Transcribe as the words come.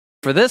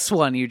For this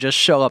one, you just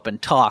show up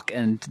and talk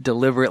and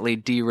deliberately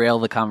derail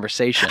the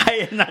conversation. I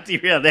have not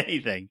derailed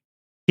anything.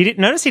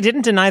 Notice he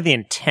didn't deny the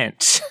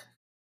intent.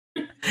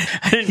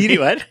 I didn't do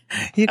what?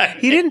 He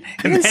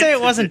didn't say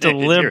it wasn't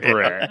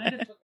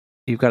deliberate.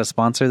 You've got a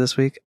sponsor this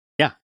week?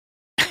 Yeah.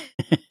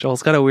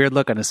 Joel's got a weird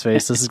look on his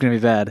face. This is going to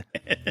be bad.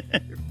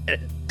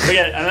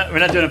 Forget it. We're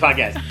not doing a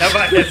podcast. No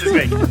podcast this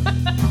week.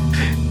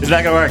 It's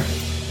not going to work.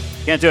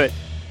 Can't do it.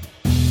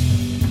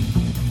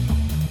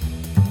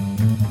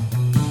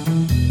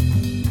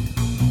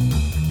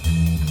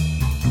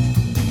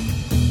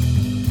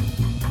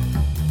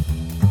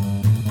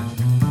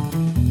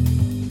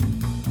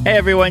 Hey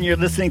everyone, you're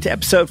listening to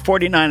episode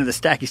 49 of the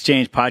Stack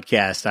Exchange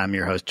podcast. I'm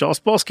your host, Joel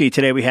Spolsky.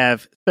 Today we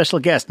have special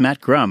guest Matt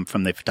Grum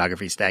from the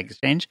Photography Stack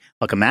Exchange.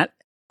 Welcome, Matt.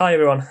 Hi,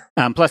 everyone.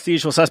 Plus the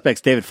usual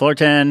suspects, David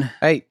Fullerton.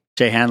 Hey.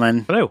 Jay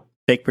Hanlon. Hello.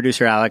 Fake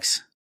producer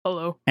Alex.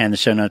 Hello. And the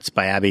show notes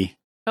by Abby.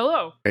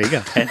 Hello. There you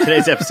go. And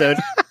today's episode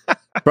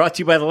brought to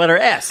you by the letter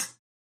S.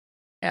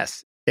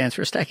 S stands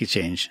for Stack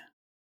Exchange.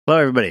 Hello,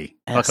 everybody.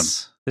 Welcome.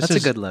 That's a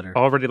good letter.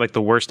 Already like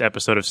the worst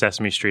episode of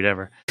Sesame Street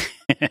ever.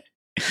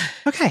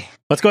 Okay.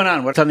 What's going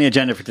on? What's on the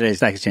agenda for today's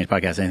Stack Exchange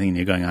podcast? Anything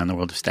new going on in the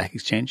world of Stack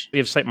Exchange? We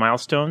have site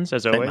milestones,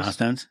 as always.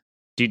 Milestones?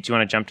 Do you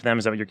want to jump to them?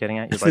 Is that what you're getting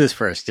at? Let's do this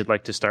first. You'd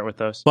like to start with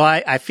those? Well,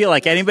 I feel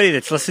like anybody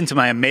that's listened to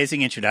my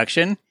amazing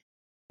introduction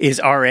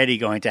is already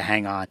going to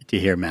hang on to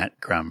hear Matt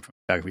Grum from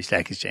Photography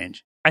Stack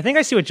Exchange. I think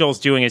I see what Joel's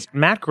doing is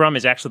Matt Grum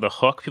is actually the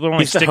hook. People are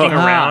only He's the sticking hook.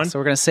 around. So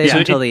we're going to save it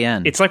until the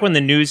end. It's like when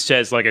the news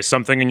says, like, is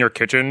something in your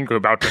kitchen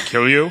about to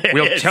kill you?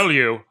 We'll tell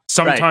you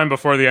sometime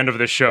before the end of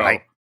this show.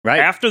 Right.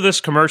 After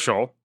this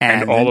commercial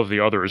and all of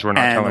the others we're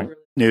not telling.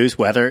 News,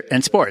 weather,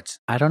 and sports.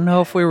 I don't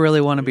know if we really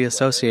want to be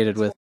associated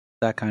with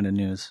that kind of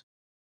news.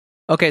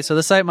 Okay, so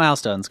the site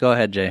milestones. Go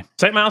ahead, Jay.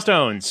 Site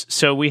milestones.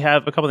 So we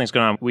have a couple things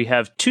going on. We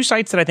have two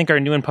sites that I think are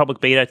new in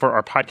public beta for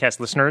our podcast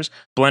listeners.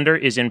 Blender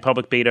is in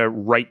public beta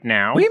right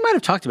now. We might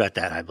have talked about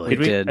that, I believe.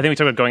 We did. I think we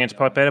talked about going into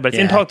public beta, but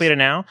it's in public beta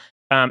now.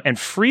 And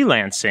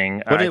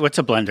freelancing. What's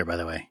a blender, by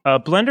the way?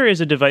 Blender is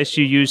a device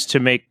you use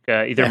to make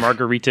either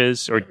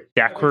margaritas or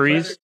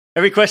daiquiris.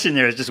 Every question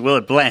there is just, will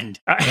it blend?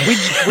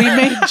 We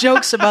made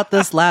jokes about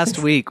this last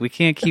week. We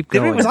can't keep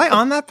going. Was I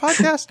on that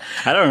podcast?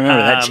 I don't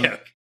remember that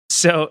joke.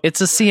 So it's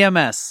a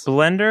CMS.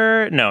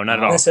 Blender? No, not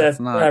at all. It's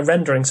a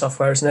rendering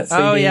software, isn't it? 3D.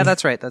 Oh, yeah,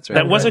 that's right.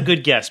 That was a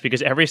good guess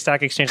because every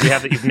Stack Exchange we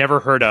have that you've never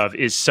heard of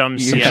is some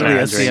Usually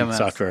CMS. a CMS.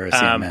 Software or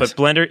CMS. But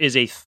Blender is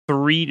a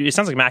 3D. It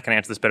sounds like Matt can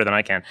answer this better than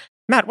I can.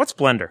 Matt, what's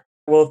Blender?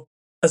 Well,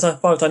 as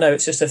far as I know,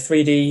 it's just a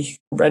 3D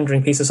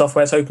rendering piece of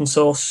software. It's open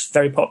source,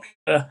 very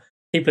popular.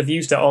 People have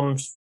used it on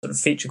sort of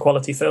feature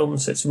quality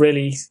films. It's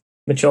really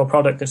mature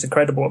product. It's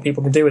incredible what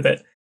people can do with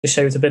it. It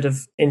shows a bit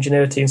of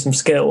ingenuity and some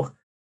skill.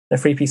 A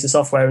free piece of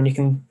software, and you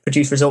can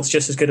produce results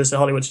just as good as the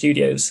Hollywood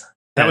studios.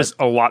 That was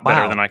a lot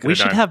better than I could have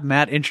done. We should have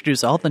Matt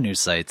introduce all the new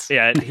sites.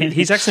 Yeah,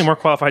 he's actually more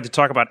qualified to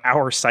talk about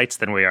our sites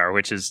than we are,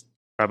 which is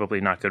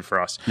probably not good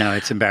for us. No,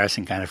 it's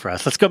embarrassing kind of for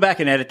us. Let's go back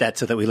and edit that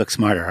so that we look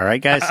smarter. All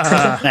right, guys?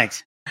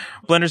 Thanks.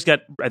 Blender's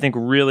got, I think,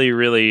 really,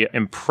 really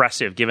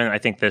impressive, given, I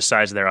think, the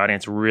size of their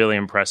audience, really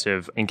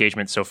impressive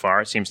engagement so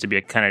far. It seems to be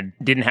a kind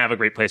of, didn't have a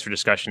great place for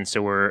discussion,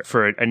 so we're,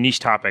 for a niche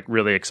topic,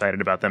 really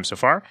excited about them so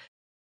far.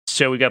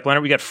 So we got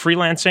Blender. We got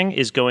Freelancing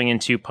is going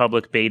into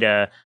public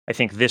beta, I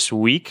think, this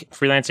week.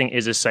 Freelancing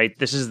is a site.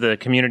 This is the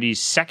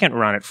community's second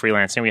run at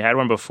Freelancing. We had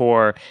one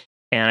before,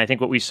 and I think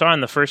what we saw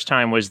in the first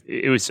time was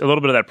it was a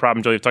little bit of that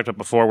problem, Joel, you've talked about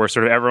before, where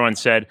sort of everyone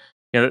said,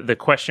 you know, the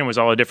question was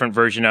all a different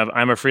version of,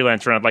 I'm a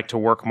freelancer and I'd like to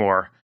work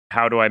more.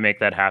 How do I make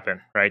that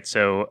happen? Right.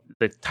 So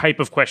the type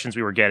of questions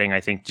we were getting, I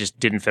think, just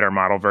didn't fit our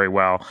model very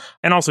well,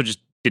 and also just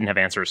didn't have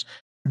answers.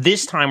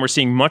 This time, we're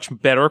seeing much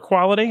better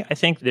quality. I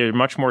think there are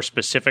much more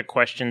specific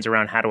questions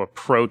around how to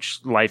approach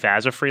life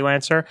as a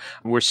freelancer.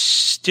 We're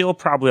still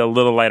probably a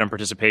little light on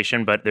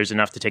participation, but there's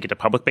enough to take it to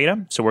public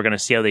beta. So we're going to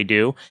see how they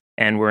do.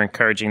 And we're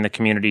encouraging the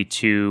community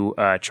to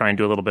try and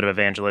do a little bit of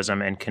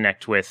evangelism and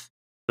connect with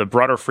the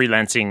broader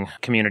freelancing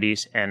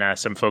communities. And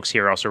some folks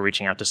here are also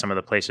reaching out to some of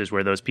the places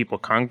where those people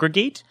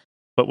congregate.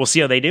 But we'll see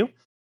how they do.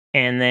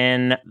 And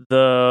then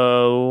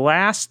the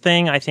last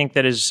thing I think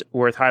that is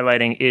worth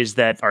highlighting is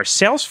that our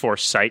Salesforce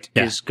site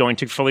is going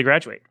to fully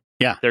graduate.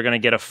 Yeah. They're going to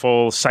get a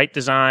full site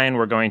design.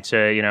 We're going to,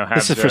 have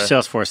This is for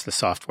Salesforce, the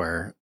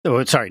software.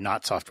 Oh, sorry,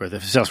 not software. The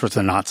Salesforce,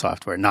 the not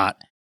software,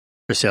 not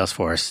for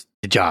Salesforce,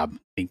 the job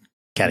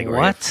category.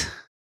 What?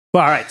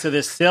 Well, all right. So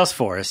this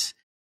Salesforce,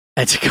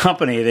 it's a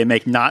company. They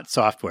make not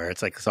software.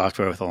 It's like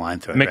software with a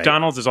line through it.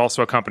 McDonald's is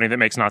also a company that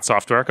makes not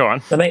software. Go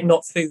on. They make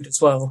not food as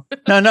well.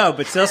 No,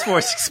 but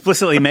Salesforce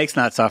explicitly makes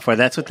not software.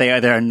 That's what they are.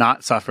 They're a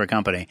not software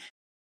company.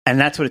 And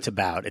that's what it's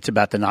about. It's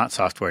about the not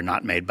software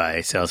not made by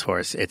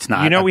Salesforce. It's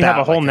not. We have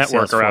a whole like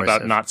network around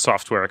about not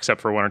software, except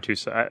for one or two.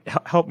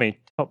 Help me.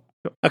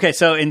 Okay,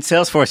 so in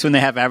Salesforce, when they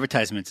have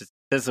advertisements, it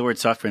says the word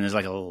software, and there's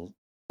like a little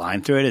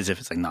line through it as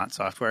if it's like not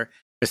software.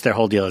 Just their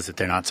whole deal is that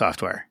they're not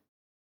software.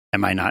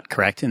 Am I not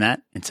correct in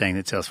that, in saying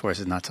that Salesforce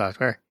is not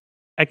software?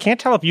 I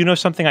can't tell if you know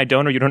something I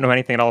don't or you don't know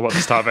anything at all about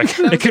this topic.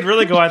 It could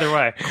really go either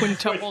way.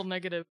 Quintuple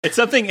negative.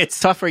 It's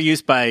software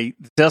used by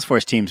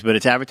Salesforce teams, but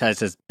it's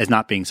advertised as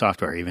not being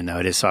software, even though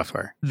it is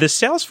software. The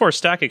Salesforce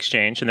Stack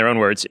Exchange, in their own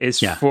words, is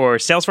for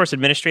Salesforce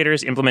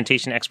administrators,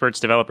 implementation experts,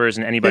 developers,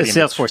 and anybody. It's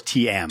Salesforce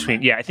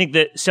TM. Yeah, I think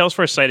the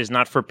Salesforce site is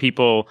not for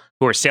people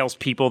who are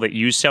salespeople that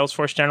use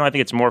Salesforce generally. I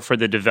think it's more for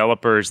the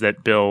developers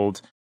that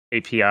build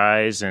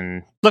APIs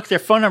and... Look, their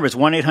phone number is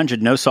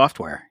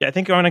 1-800-NO-SOFTWARE. Yeah, I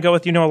think I'm going to go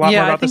with you know a lot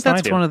more about this than I do. Yeah,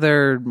 I think that's one of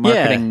their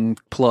marketing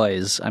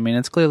ploys. I mean,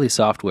 it's clearly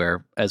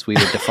software as we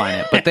would define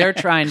it, but they're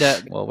trying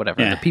to, well,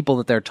 whatever. The people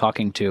that they're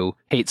talking to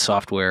hate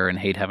software and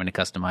hate having to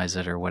customize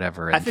it or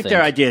whatever. And I think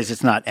their idea is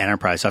it's not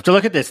enterprise software.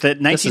 Look at this.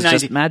 That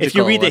 1990, if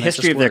you read the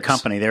history of their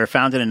company, they were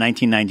founded in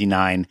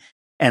 1999,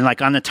 and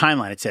like on the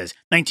timeline it says,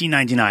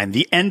 1999,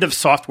 the end of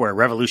software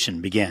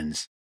revolution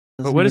begins.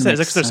 But what is that? Is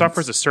that their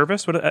software as a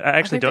service? I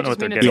actually don't know what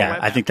they're doing. Yeah,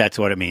 I think that's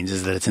what it means,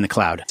 is that it's in the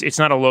cloud. It's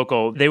not a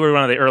local. They were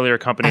one of the earlier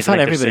companies. I thought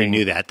everybody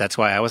knew that. That's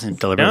why I wasn't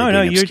deliberately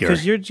being obscure.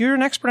 Because you're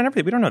an expert on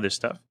everything. We don't know this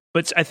stuff.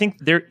 But I think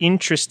they're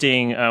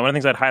interesting. One of the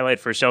things I'd highlight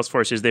for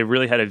Salesforce is they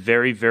really had a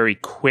very, very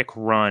quick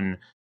run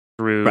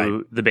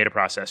through the beta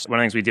process. One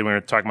of the things we did when we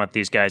were talking about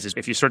these guys is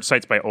if you sort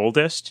sites by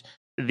oldest,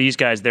 these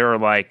guys, there are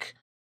like,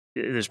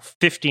 there's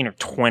 15 or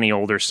 20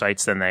 older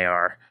sites than they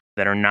are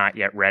that are not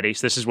yet ready.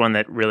 So this is one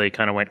that really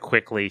kind of went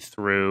quickly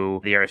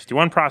through the Area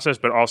 51 process,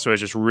 but also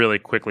has just really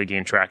quickly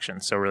gained traction.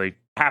 So really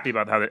happy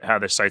about how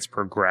the site's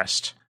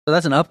progressed. So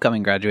that's an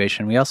upcoming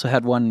graduation. We also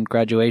had one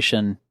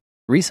graduation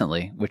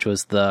recently, which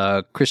was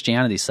the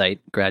Christianity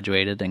site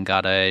graduated and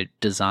got a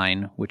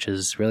design, which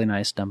is really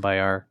nice, done by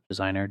our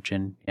designer,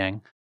 Jin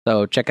Yang.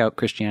 So check out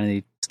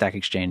Christianity Stack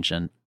Exchange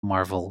and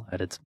marvel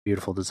at its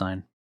beautiful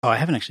design. Oh, I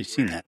haven't actually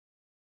seen that.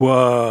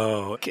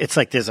 Whoa. It's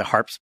like there's a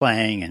harps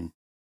playing and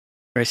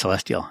very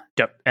celestial.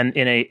 Yep. And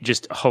in a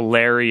just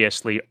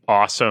hilariously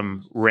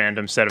awesome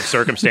random set of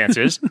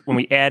circumstances, when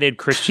we added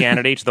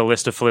Christianity to the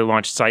list of fully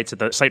launched sites at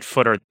the site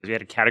footer, we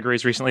added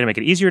categories recently to make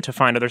it easier to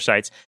find other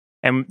sites.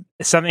 And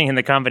something in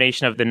the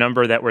combination of the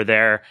number that were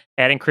there,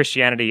 adding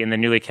Christianity in the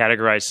newly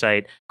categorized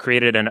site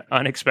created an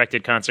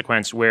unexpected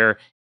consequence where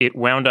it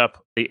wound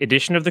up, the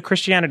addition of the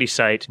Christianity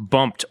site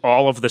bumped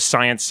all of the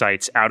science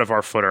sites out of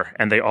our footer,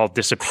 and they all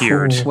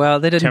disappeared.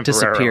 Well, they didn't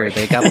disappear.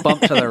 They got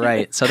bumped to the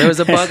right. So there was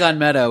a bug on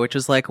Meta, which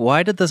was like,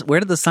 where did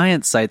the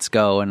science sites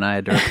go? And I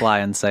had to reply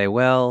and say,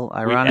 well,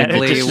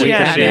 ironically, we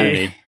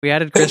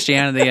added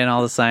Christianity and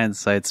all the science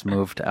sites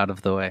moved out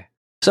of the way.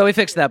 So we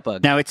fixed that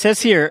bug. Now, it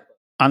says here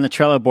on the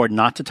Trello board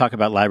not to talk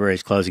about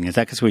libraries closing. Is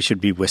that because we should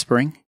be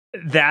whispering?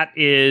 That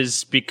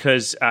is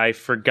because I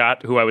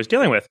forgot who I was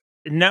dealing with.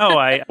 No,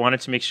 I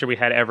wanted to make sure we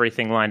had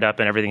everything lined up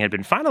and everything had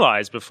been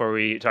finalized before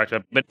we talked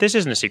about it. But this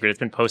isn't a secret. It's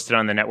been posted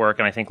on the network.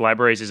 And I think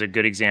Libraries is a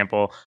good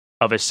example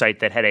of a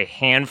site that had a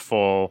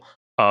handful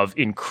of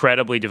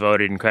incredibly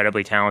devoted,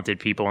 incredibly talented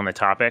people on the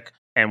topic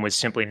and was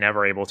simply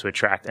never able to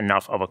attract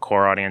enough of a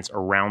core audience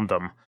around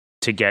them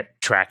to get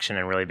traction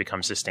and really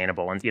become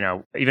sustainable. And, you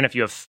know, even if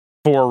you have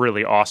 4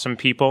 really awesome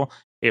people,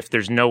 if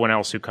there's no one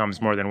else who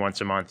comes more than once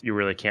a month, you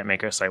really can't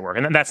make a site work.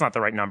 And that's not the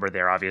right number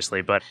there,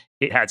 obviously, but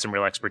it had some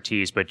real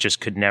expertise, but just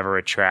could never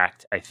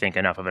attract, I think,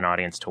 enough of an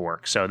audience to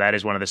work. So that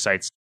is one of the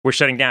sites we're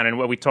shutting down. And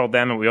what we told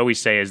them, and we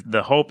always say, is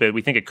the hope is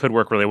we think it could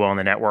work really well in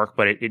the network,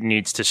 but it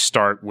needs to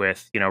start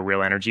with, you know,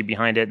 real energy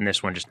behind it. And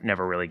this one just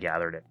never really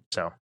gathered it.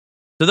 So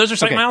those are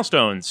site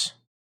milestones.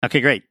 Okay,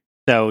 great.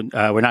 So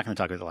we're not going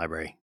to talk about the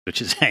library,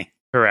 which is saying.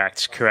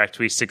 Correct.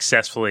 We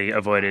successfully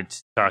avoided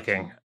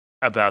talking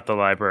about the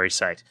library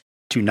site.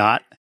 To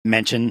not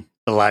mention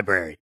the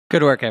library.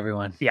 Good work,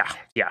 everyone. Yeah,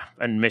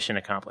 and mission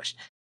accomplished.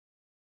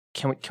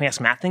 Can we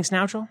ask Matt things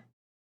now, Joel?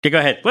 Okay, go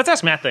ahead. Let's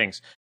ask Matt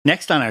things.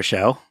 Next on our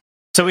show,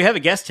 so we have a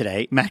guest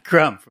today, Matt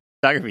Grum from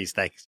Photography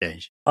Stack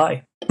Exchange.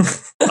 Hi.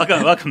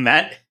 Welcome,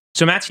 Matt.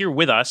 So Matt's here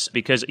with us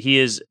because he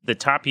is the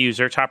top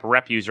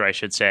rep user, I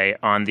should say,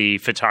 on the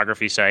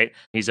photography site.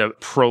 He's a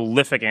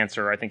prolific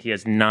answerer. I think he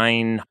has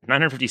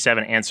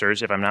 957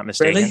 answers, if I'm not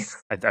mistaken. Really?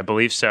 I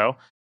believe so.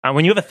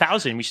 When you have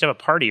 1,000, we should have a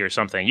party or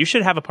something. You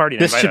should have a party.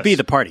 This should be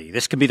the party.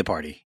 This could be the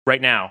party.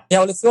 Right now. Yeah,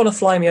 well, if you want to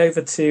fly me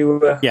over to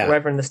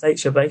wherever in the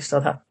States you're based,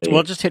 I'd have to.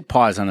 We'll just hit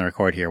pause on the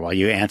record here while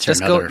you answer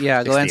go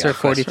answer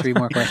 43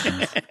 more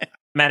questions.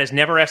 Matt has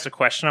never asked a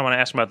question. I want to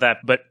ask him about that.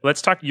 But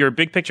let's talk. Your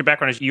big picture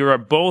background is you are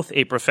both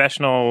a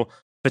professional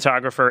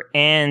photographer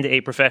and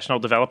a professional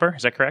developer.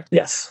 Is that correct?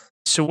 Yes.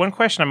 So one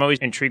question I'm always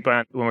intrigued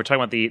by when we're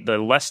talking about the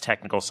less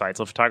technical sides,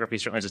 so photography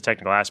certainly has a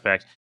technical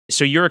aspect.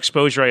 So your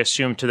exposure, I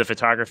assume, to the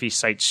photography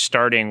site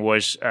starting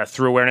was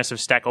through awareness of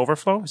Stack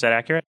Overflow. Is that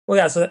accurate? Well,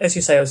 yeah. So as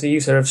you say, I was a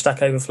user of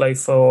Stack Overflow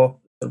for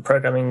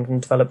programming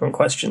and development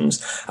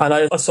questions. And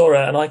I saw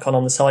an icon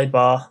on the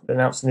sidebar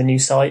announcing the new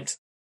site.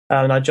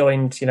 And I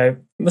joined,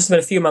 it must have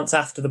been a few months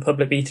after the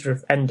public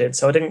beta ended.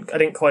 So I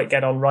didn't quite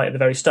get on right at the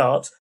very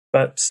start.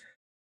 But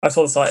I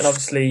saw the site and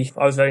obviously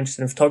I was very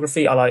interested in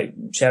photography. I like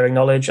sharing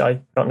knowledge.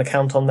 I got an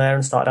account on there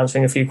and started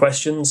answering a few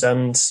questions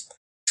and it's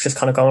just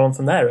kind of gone on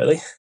from there,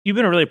 really. You've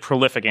been a really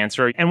prolific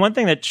answerer. And one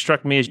thing that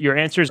struck me is your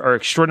answers are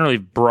extraordinarily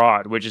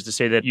broad, which is to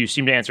say that you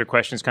seem to answer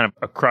questions kind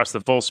of across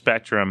the full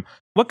spectrum.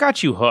 What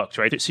got you hooked,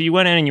 right? So you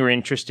went in and you were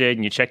interested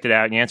and you checked it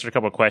out and you answered a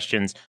couple of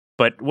questions,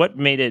 but what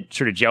made it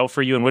sort of gel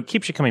for you and what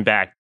keeps you coming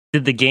back?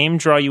 Did the game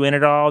draw you in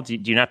at all? Do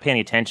you not pay any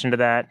attention to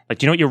that? Like,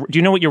 do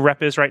you know what your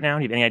rep is right now?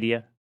 Do you have any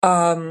idea?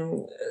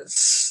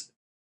 Tens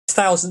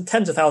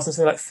of thousands,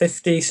 something like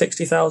 50,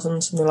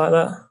 60,000, something like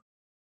that.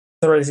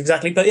 Not really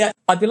exactly, but yeah,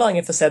 I'd be lying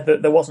if I said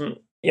that there wasn't,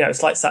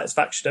 slight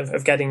satisfaction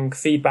of getting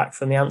feedback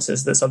from the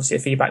answers. That's obviously a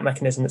feedback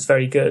mechanism that's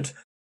very good.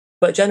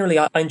 But generally,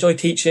 I enjoy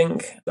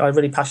teaching. I'm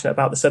really passionate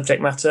about the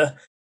subject matter,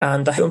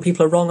 and I hate when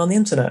people are wrong on the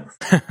internet.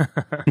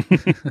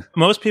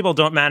 Most people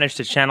don't manage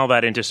to channel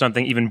that into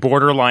something even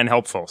borderline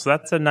helpful. So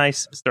that's a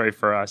nice story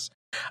for us.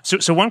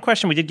 So one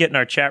question we did get in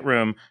our chat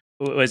room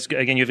was,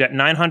 again, you've got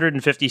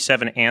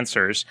 957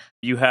 answers.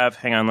 You have,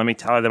 hang on, let me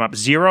tally them up,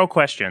 0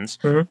 questions.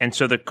 Mm-hmm. And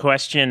so the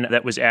question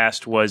that was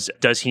asked was,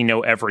 does he know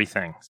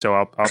everything? So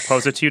I'll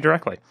pose it to you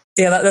directly.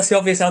 Yeah, that's the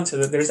obvious answer,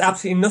 that there is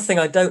absolutely nothing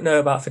I don't know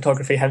about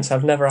photography, hence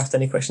I've never asked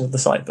any questions of the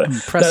site. But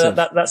no,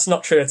 that's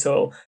not true at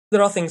all.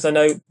 There are things I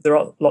know. There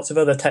are lots of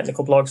other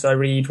technical blogs I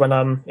read when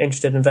I'm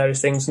interested in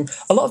various things. And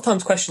a lot of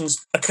times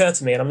questions occur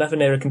to me and I'm never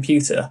near a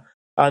computer.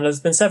 And there's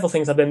been several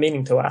things I've been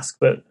meaning to ask,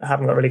 but I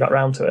haven't really got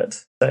around to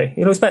it. So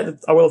you'll expect that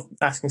I will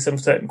asking some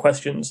certain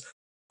questions.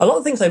 A lot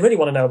of things I really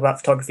want to know about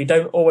photography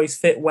don't always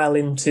fit well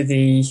into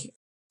the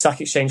Stack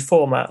Exchange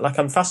format. Like,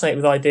 I'm fascinated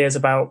with ideas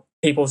about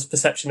people's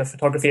perception of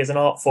photography as an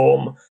art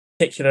form,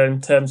 particularly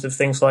in terms of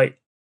things like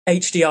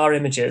HDR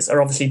images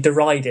are obviously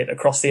derided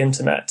across the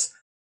internet.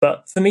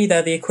 But for me,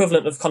 they're the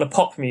equivalent of kind of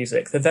pop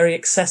music. They're very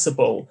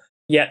accessible,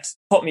 yet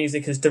pop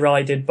music is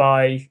derided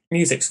by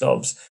music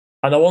snobs.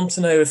 And I want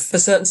to know if a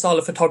certain style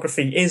of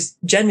photography is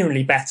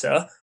genuinely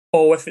better,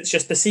 or if it's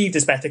just perceived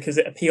as better because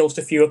it appeals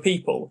to fewer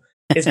people.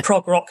 Is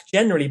prog rock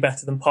generally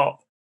better than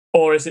pop?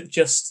 Or is it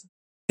just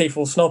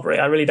people's snobbery?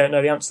 I really don't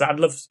know the answer to that. I'd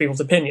love people's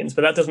opinions,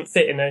 but that doesn't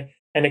fit in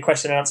a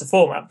question and answer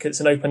format because it's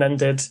an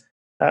open-ended,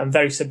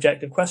 very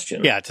subjective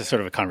question. Yeah, it's a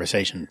sort of a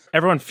conversation.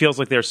 Everyone feels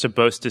like they're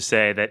supposed to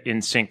say that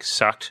NSYNC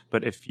sucked,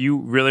 but if you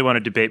really want to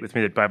debate with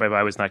me that Bye Bye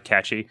Bye was not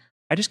catchy,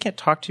 I just can't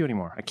talk to you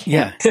anymore. I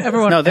can't. Yeah.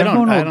 Everyone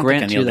will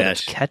grant you that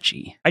it's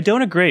catchy. I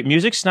don't agree.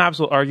 Music snobs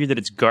will argue that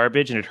it's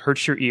garbage and it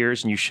hurts your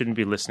ears and you shouldn't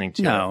be listening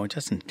to it. No,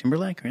 Justin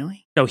Timberlake,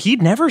 really? No,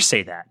 he'd never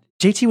say that.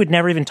 JT would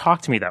never even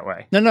talk to me that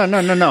way. No.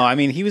 I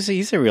mean,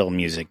 he's a real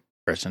music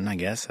person, I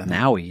guess.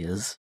 Now he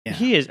is. Yeah.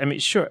 He is. I mean,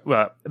 sure.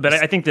 Well, but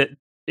I think that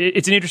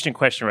it's an interesting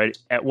question, right?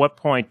 At what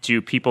point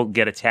do people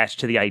get attached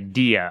to the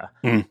idea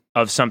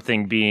of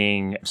something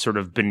being sort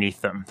of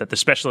beneath them, that the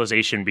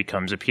specialization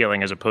becomes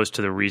appealing as opposed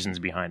to the reasons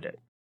behind it?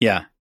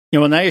 Yeah.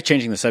 Well, now you're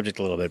changing the subject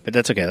a little bit, but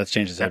that's okay. Let's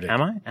change the subject.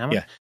 Am I?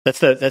 Yeah. That's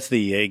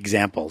the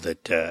example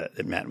that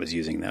Matt was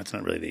using. That's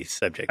not really the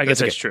subject. I guess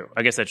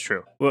that's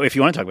true. Well, if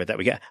you want to talk about that,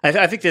 we can.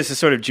 I think there's a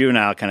sort of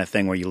juvenile kind of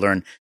thing where you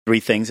learn 3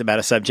 things about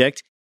a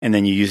subject, and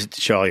then you use it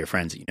to show all your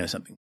friends that you know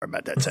something more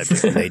about that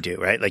subject than they do,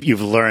 right? Like,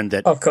 you've learned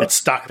that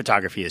stock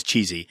photography is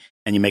cheesy,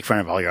 and you make fun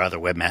of all your other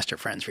webmaster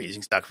friends for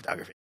using stock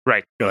photography.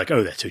 Right. You're like,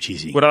 oh, that's so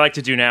cheesy. What I like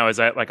to do now is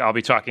I'll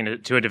be talking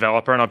to a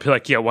developer and I'll be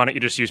like, yeah, why don't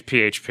you just use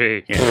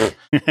PHP?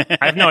 Yeah.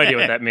 I have no idea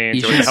what that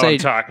means or what the hell I'm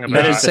talking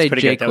about. You should say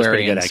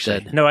jQuery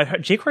instead. No,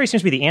 jQuery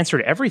seems to be the answer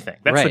to everything.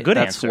 That's the good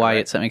answer. That's why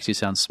it makes you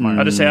sound smart.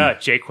 I'll just say,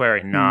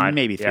 jQuery, not.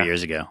 Maybe 3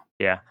 years ago.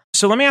 Yeah.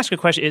 So let me ask you a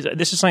question.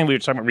 This is something we were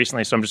talking about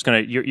recently, so I'm just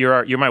going to,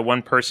 you're my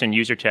one-person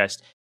user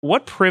test.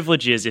 What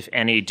privileges, if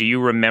any, do you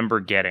remember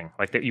getting?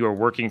 Like, that you were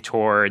working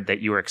toward, that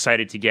you were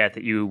excited to get,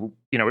 that you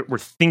were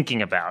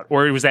thinking about?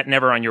 Or was that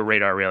never on your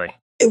radar, really?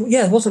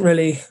 It wasn't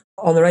really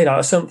on the radar.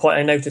 At some point,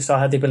 I noticed I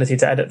had the ability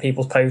to edit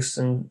people's posts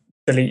and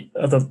delete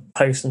other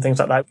posts and things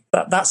like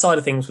that. That side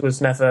of things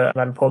was never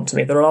that important to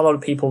me. There are a lot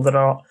of people that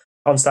are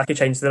on Stack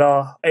Exchange that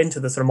are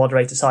into the sort of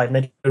moderator side, and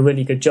they do a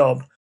really good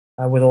job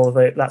with all of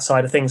that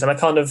side of things. And I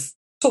kind of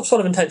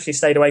sort of intentionally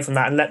stayed away from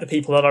that and let the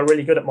people that are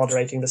really good at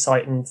moderating the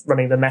site and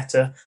running the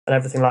meta and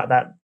everything like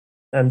that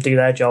do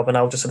their job, and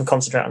I'll just sort of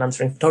concentrate on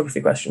answering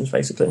photography questions,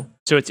 basically.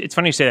 So it's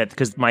funny you say that,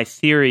 because my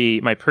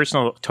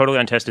personal, totally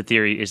untested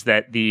theory is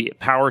that the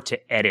power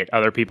to edit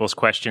other people's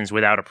questions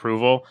without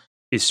approval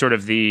is sort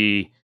of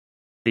the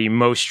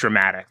most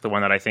dramatic, the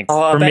one that I think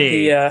for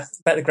me. I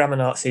bet the grammar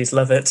Nazis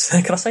love it.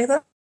 Can I say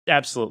that?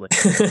 Absolutely.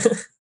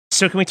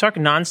 So can we talk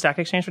non-Stack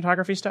Exchange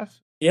photography stuff?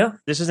 Yeah.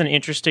 This is an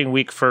interesting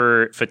week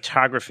for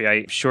photography.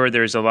 I'm sure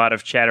there's a lot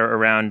of chatter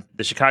around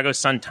the Chicago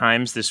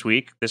Sun-Times last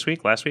week,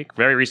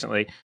 very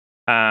recently,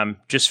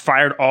 just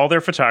fired all their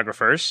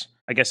photographers,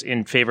 I guess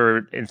in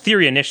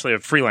theory initially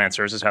of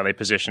freelancers is how they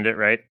positioned it,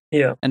 right?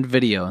 Yeah. And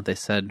video. They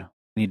said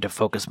we need to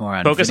focus more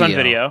on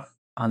video.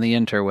 On the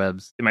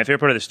interwebs. My favorite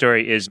part of the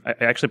story is, I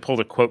actually pulled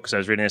a quote because I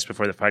was reading this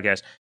before the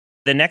podcast.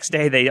 The next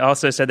day, they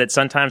also said that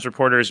Sun-Times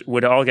reporters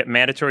would all get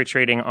mandatory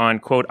training on,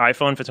 quote,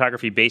 iPhone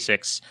photography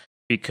basics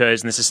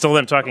because, and this is still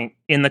them talking,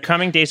 in the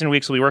coming days and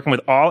weeks, we'll be working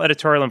with all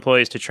editorial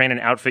employees to train and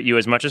outfit you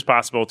as much as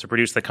possible to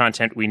produce the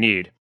content we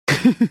need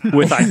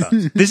with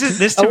iPhones.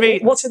 This to me...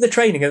 What's in the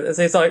training?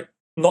 It's like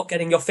not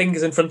getting your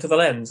fingers in front of the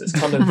lens. It's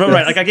kind of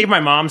right. Like I gave my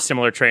mom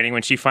similar training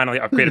when she finally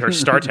upgraded her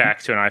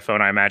StarTAC to an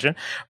iPhone, I imagine.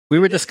 We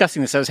were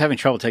discussing this. I was having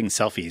trouble taking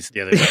selfies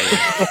the other day.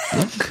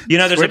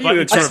 There's Where a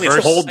button to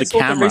reverse. Hold the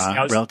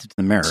camera relative to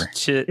the mirror.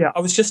 Yeah,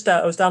 I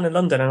was down in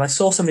London and I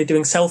saw somebody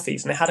doing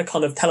selfies, and they had a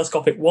kind of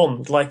telescopic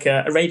wand, like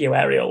a radio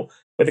aerial,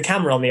 with a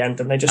camera on the end,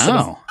 and they just sort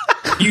of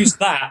used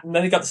that, and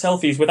then they got the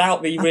selfies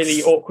without the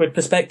really awkward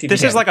perspective.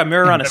 This is like a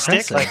mirror on a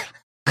stick.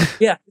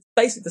 Yeah, it's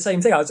basically the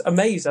same thing. I was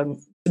amazed.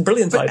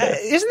 Brilliant idea.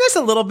 Isn't this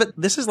a little bit?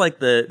 This is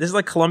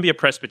like Columbia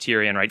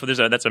Presbyterian, right?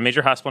 That's a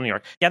major hospital in New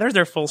York. Yeah, there's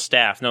their full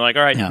staff. And they're like,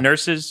 all right,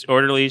 nurses,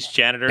 orderlies,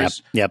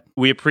 janitors. Yep.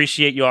 We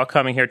appreciate you all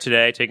coming here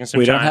today, taking some time.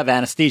 We don't have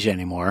anesthesia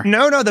anymore.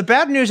 No. The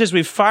bad news is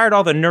we've fired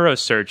all the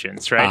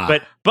neurosurgeons,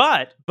 right?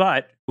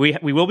 But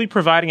we will be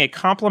providing a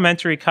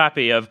complimentary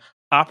copy of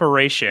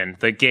Operation,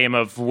 the game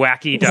of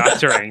wacky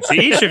doctoring, to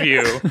each of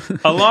you,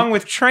 along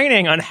with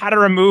training on how to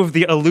remove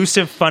the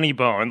elusive funny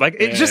bone. Like,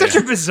 it's just such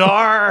a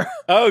bizarre...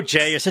 Oh,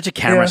 Jay, you're such a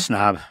camera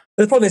snob.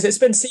 The problem is it's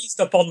been seized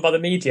upon by the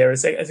media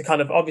as a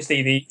kind of,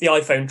 obviously the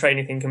iPhone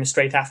training thing comes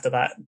straight after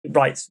that,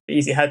 writes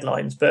easy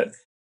headlines, but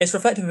it's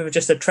reflective of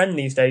just a trend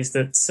these days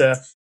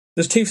that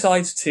there's two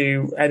sides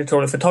to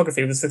editorial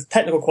photography. There's the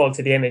technical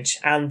quality of the image,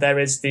 and there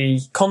is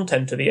the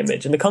content of the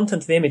image. And the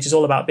content of the image is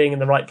all about being in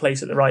the right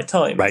place at the right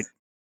time. Right.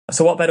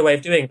 So what better way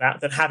of doing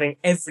that than having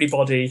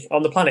everybody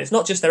on the planet? It's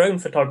not just their own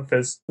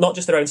photographers, not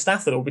just their own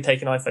staff that will be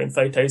taking iPhone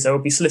photos. They will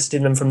be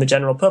soliciting them from the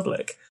general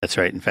public. That's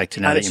right. In fact,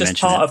 now and that it's you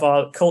just mention part of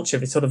our culture.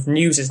 The sort of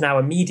news is now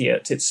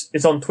immediate.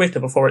 It's on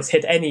Twitter before it's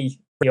hit any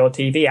or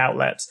TV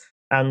outlet,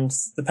 and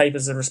the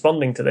papers are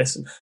responding to this.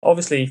 And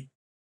obviously,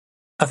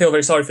 I feel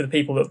very sorry for the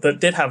people that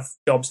did have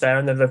jobs there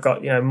and that they've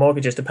got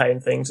mortgages to pay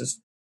and things.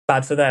 It's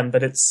bad for them,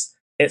 but it's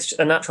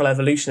a natural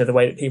evolution of the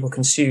way that people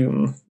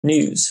consume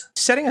news.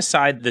 Setting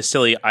aside the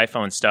silly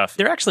iPhone stuff,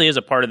 there actually is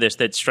a part of this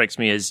that strikes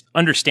me as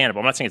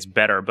understandable. I'm not saying it's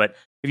better, but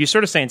if you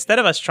sort of say, instead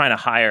of us trying to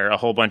hire a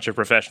whole bunch of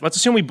professionals, let's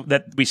assume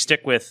that we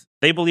stick with,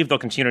 they believe they'll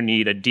continue to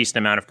need a decent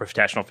amount of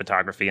professional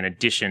photography in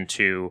addition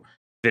to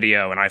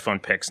video and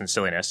iPhone pics and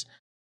silliness.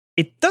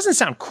 It doesn't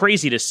sound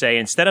crazy to say,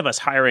 instead of us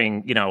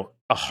hiring,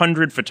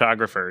 100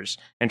 photographers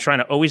and trying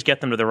to always get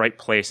them to the right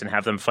place and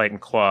have them fight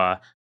and claw,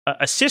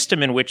 a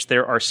system in which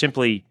there are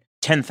simply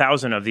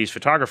 10,000 of these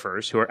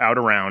photographers who are out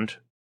around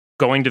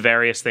going to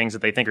various things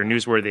that they think are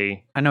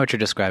newsworthy. I know what you're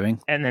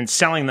describing. And then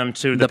selling them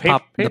to the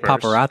papers. The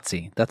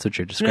paparazzi. That's what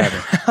you're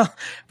describing.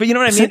 But you know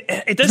what I mean?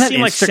 It does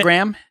seem like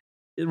Instagram.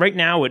 Right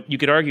now, you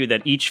could argue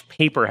that each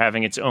paper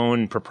having its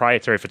own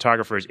proprietary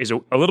photographers is a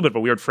little bit of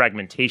a weird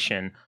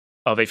fragmentation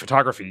of a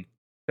photography.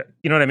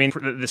 You know what I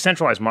mean? The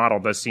centralized model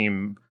does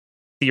seem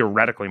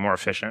theoretically more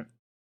efficient.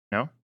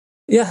 No?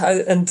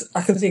 Yeah, and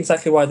I can see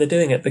exactly why they're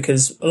doing it,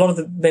 because a lot of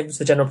the members of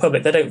the general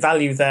public, they don't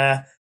value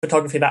their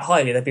photography that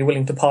highly. They'd be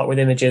willing to part with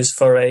images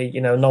for a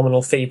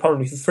nominal fee,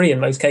 probably for free in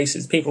most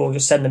cases. People will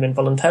just send them in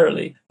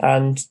voluntarily,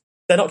 and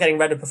they're not getting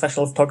rid of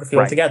professional photography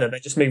altogether. They're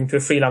just moving to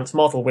a freelance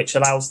model, which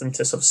allows them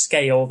to sort of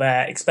scale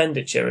their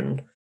expenditure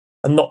and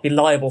not be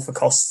liable for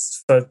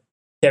costs for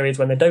periods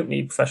when they don't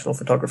need professional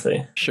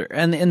photography. Sure,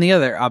 and the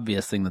other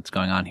obvious thing that's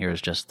going on here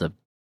is just the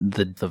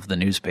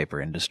newspaper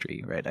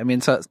industry, right? I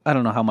mean, so I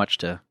don't know how much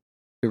to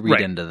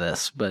read into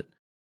this, but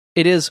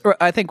it is, or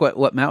I think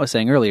what Matt was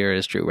saying earlier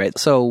is true, right?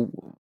 So,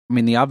 I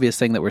mean, the obvious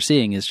thing that we're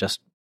seeing is just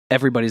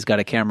everybody's got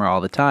a camera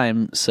all the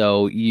time,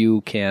 so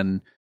you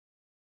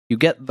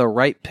get the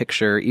right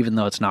picture, even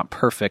though it's not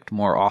perfect,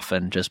 more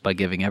often just by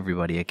giving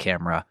everybody a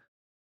camera.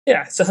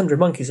 Yeah, it's 100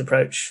 monkeys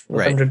approach.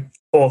 Right. 100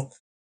 or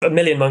a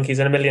million monkeys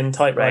and a million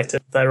typewriters.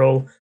 Right. They're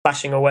all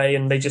bashing away,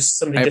 and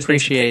I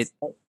appreciate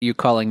you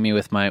calling me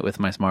with my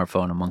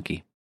smartphone a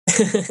monkey.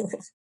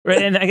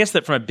 Right, and I guess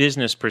that from a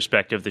business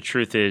perspective, the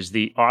truth is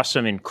the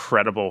awesome,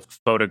 incredible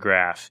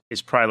photograph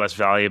is probably less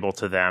valuable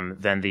to them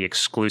than the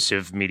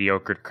exclusive,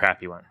 mediocre,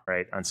 crappy one,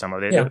 right? On some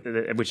of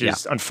it, which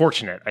is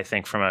unfortunate, I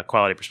think, from a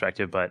quality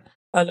perspective. But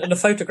and a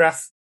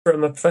photograph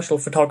from a professional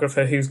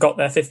photographer who's got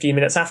there 15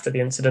 minutes after the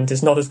incident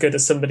is not as good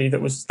as somebody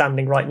that was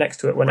standing right next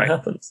to it when it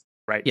happens.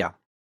 Right. Yeah.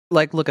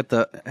 Like, look at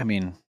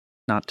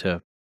not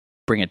to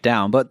bring it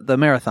down, but the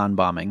marathon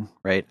bombing,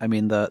 right? I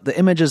mean, the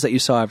images that you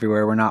saw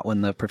everywhere were not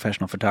when the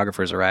professional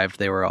photographers arrived.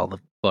 They were all the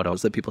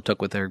photos that people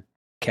took with their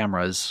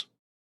cameras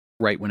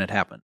right when it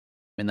happened.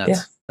 I mean,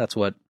 that's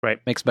what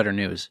makes better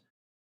news.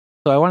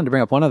 So I wanted to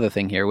bring up one other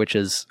thing here, which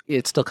is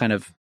it's still kind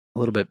of a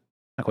little bit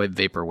not quite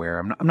vaporware.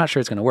 I'm not sure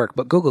it's going to work,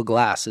 but Google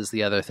Glass is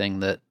the other thing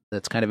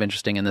that's kind of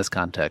interesting in this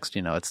context.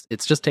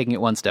 It's just taking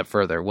it one step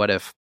further. What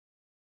if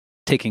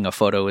taking a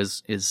photo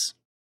is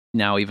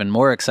now even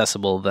more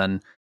accessible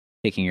than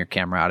taking your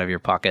camera out of your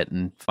pocket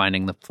and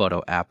finding the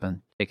photo app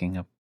and taking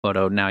a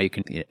photo? Now you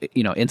can,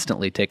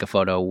 instantly take a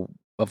photo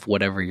of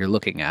whatever you're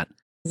looking at.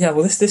 Yeah,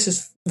 well, this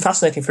is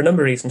fascinating for a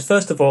number of reasons.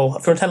 First of all,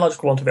 from a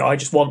technological point of view, I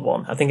just want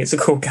one. I think it's a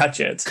cool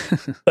gadget.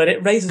 But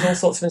it raises all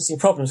sorts of interesting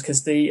problems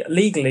because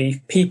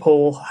legally,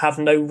 people have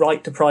no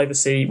right to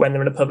privacy when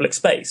they're in a public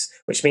space,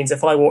 which means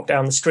if I walk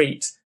down the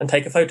street and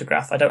take a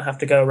photograph, I don't have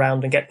to go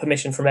around and get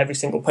permission from every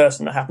single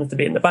person that happens to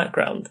be in the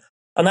background.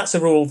 And that's a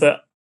rule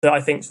that that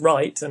I think's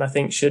right and I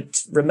think should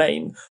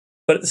remain.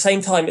 But at the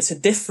same time, it's a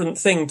different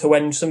thing to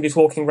when somebody's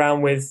walking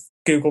around with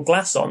Google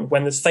Glass on,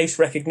 when there's face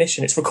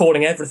recognition, it's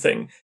recording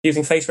everything,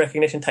 using face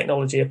recognition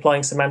technology,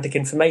 applying semantic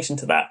information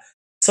to that.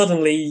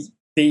 Suddenly,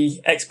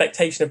 the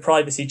expectation of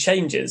privacy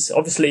changes.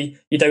 Obviously,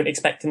 you don't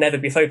expect to never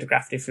be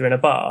photographed if you're in a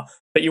bar,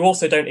 but you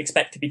also don't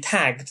expect to be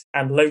tagged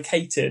and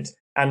located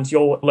and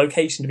your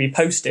location to be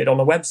posted on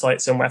a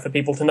website somewhere for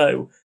people to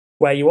know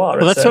where you are.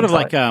 Well, that's sort of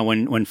like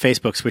when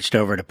Facebook switched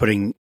over to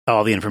putting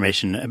all the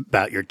information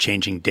about your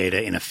changing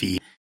data in a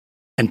feed.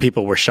 And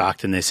people were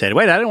shocked and they said,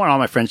 wait, I didn't want all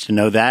my friends to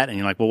know that. And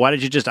you're like, well, why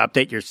did you just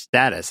update your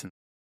status?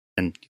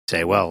 And you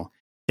say, well,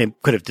 they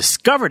could have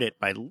discovered it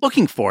by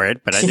looking for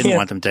it, but I didn't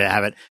want them to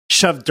have it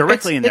shoved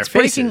directly in their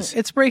faces.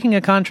 It's breaking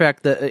a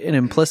contract, an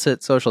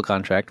implicit social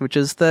contract, which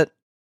is that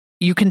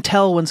you can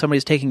tell when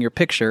somebody's taking your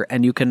picture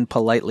and you can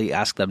politely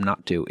ask them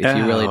not to if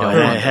you really don't want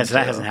that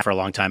hasn't happened for a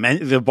long time. And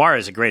the bar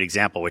is a great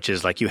example, which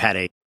is like you had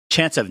a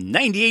chance of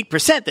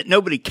 98% that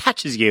nobody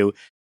catches you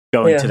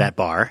going to that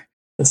bar.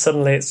 And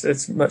suddenly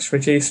it's much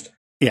reduced.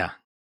 Yeah.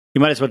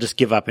 You might as well just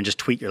give up and just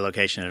tweet your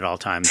location at all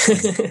times.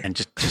 And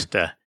just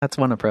That's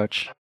one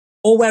approach.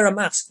 Or wear a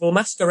mask. Well,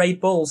 masquerade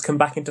balls come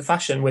back into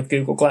fashion with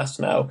Google Glass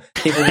now.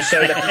 People will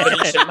show up in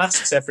Venetian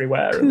masks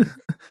everywhere.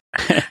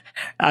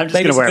 I'm just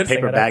going to wear a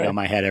paper bag on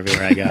my head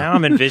everywhere I go. Now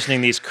I'm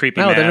envisioning these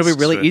creepy masks. No, then it'll be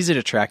really easy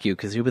to track you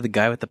because you'll be the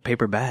guy with the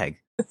paper bag.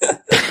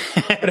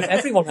 But if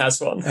everyone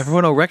has one,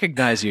 everyone will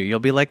recognize you. You'll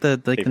be like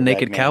the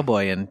naked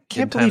cowboy in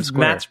Times Square.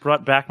 Matt's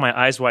brought back my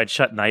Eyes Wide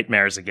Shut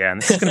nightmares again.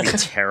 This is going to be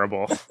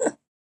terrible.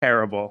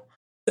 Terrible.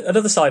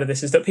 Another side of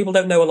this is that people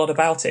don't know a lot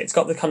about it. It's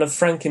got the kind of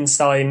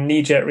Frankenstein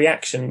knee-jerk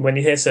reaction when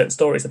you hear certain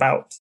stories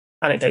about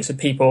anecdotes of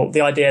people.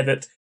 The idea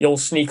that you'll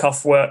sneak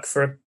off work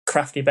for a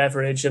crafty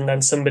beverage and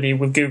then somebody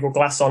with Google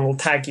Glass on will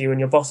tag you and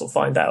your boss will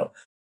find out.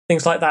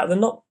 Things like that. They're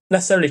not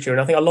necessarily true.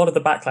 And I think a lot of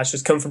the backlash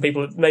has come from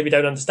people that maybe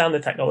don't understand the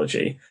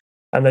technology.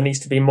 And there needs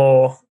to be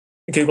more,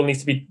 Google needs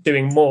to be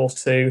doing more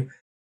to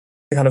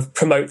kind of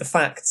promote the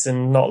facts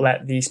and not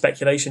let the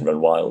speculation run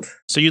wild.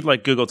 So you'd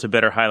like Google to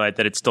better highlight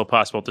that it's still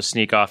possible to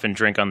sneak off and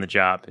drink on the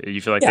job? You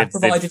feel like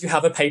provided you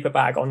have a paper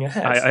bag on your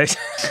head.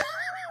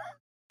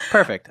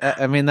 Perfect.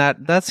 I mean,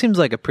 that seems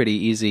like a pretty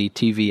easy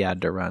TV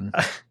ad to run.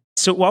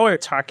 So while we're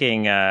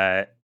talking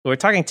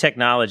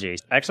technology,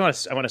 actually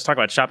I want to talk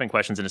about shopping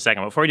questions in a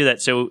second. Before we do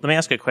that, so let me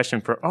ask a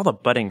question for all the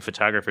budding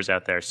photographers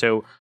out there.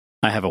 So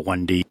I have a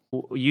 1D.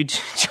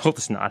 Joel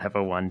does not have a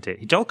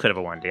 1D. Joel could have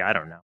a 1D. I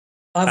don't know.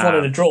 I've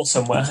wanted a drawer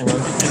somewhere. Hang on.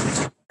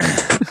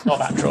 Not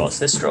that drawer, it's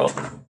this drawer.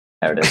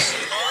 There it is.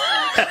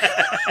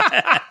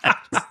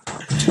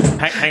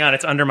 Hang on,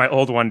 it's under my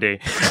old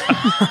 1D.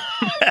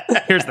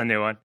 Here's the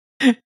new one.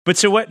 But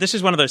so what? This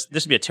is one of those.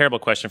 This would be a terrible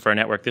question for our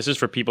network. This is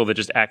for people that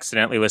just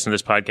accidentally listen to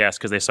this podcast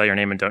because they saw your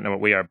name and don't know what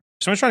we are.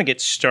 Someone's trying to get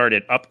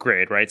started,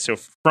 upgrade, right? So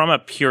from a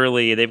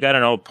purely, they've got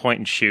an old point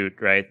and shoot,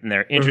 right? And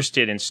they're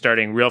interested in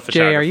starting real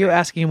photography. Jay, are you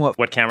asking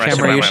what camera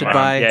you should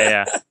buy?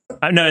 Yeah.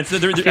 No, I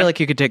feel like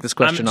you could take this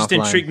question offline. I'm just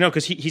intrigued. No,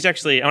 because he's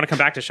actually. I want to come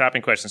back to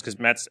shopping questions because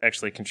Matt's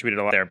actually contributed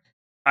a lot there.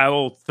 I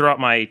will throw out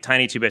my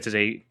tiny 2 bits as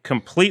a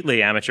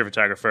completely amateur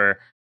photographer.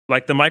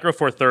 Like the Micro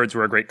Four Thirds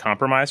were a great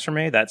compromise for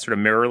me, that sort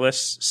of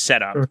mirrorless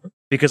setup,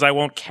 because I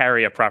won't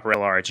carry a proper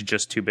LR. It's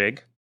just too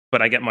big,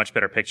 but I get much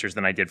better pictures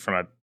than I did from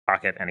a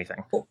pocket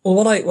anything. Well,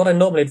 what I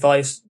normally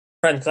advise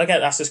friends, because I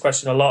get asked this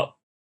question a lot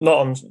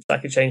on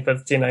Stack Exchange,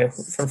 but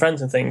from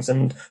friends and things,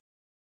 and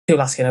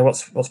people ask,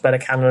 what's better,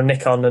 Canon,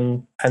 Nikon,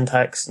 and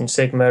Pentax, and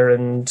Sigma,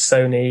 and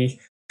Sony,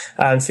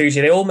 and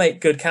Fuji. They all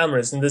make good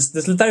cameras, and there's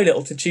very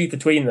little to choose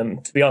between them,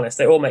 to be honest.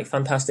 They all make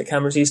fantastic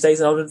cameras these days,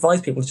 and I would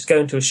advise people to just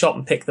go into a shop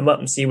and pick them up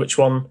and see which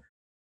one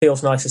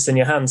feels nicest in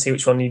your hand, see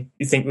which one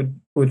you think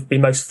would be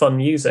most fun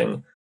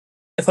using.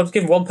 If I was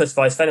giving one piece of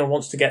advice, if anyone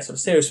wants to get sort of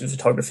serious with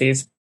photography,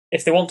 is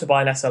if they want to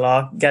buy an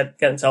SLR, get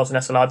themselves an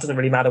SLR. It doesn't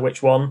really matter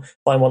which one.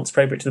 Find one that's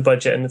appropriate to the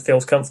budget and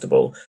feels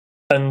comfortable,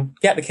 and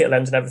get the kit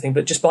lens and everything,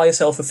 but just buy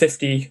yourself a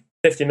 50mm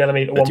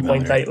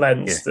 1.8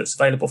 lens that's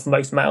available for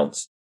most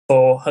mounts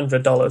for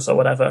 $100 or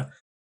whatever.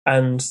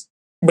 And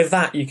with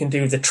that, you can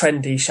do the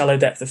trendy shallow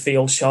depth of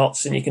field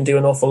shots, and you can do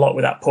an awful lot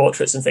with that,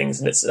 portraits and things.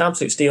 And it's an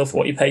absolute steal for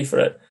what you pay for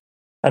it.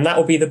 And that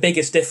will be the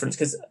biggest difference,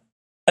 because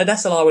an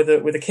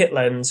SLR with a kit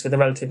lens with a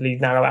relatively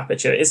narrow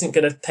aperture isn't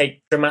going to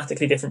take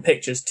dramatically different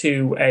pictures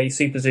to a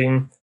super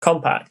zoom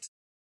compact.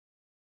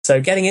 So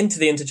getting into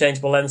the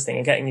interchangeable lens thing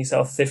and getting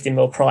yourself a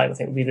 50mm prime, I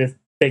think would be the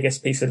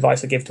biggest piece of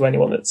advice I give to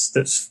anyone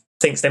that's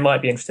thinks they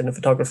might be interested in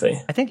photography.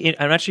 I think,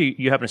 I'm not sure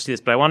you happen to see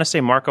this, but I want to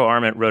say Marco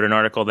Arment wrote an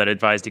article that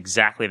advised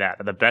exactly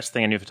that the best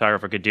thing a new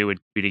photographer could do would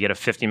be to get a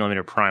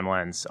 50mm prime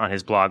lens on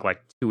his blog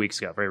like 2 weeks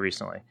ago, very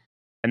recently.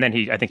 And then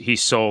I think he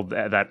sold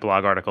that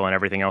blog article and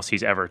everything else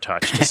he's ever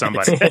touched to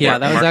somebody. Yeah,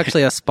 that was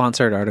actually a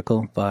sponsored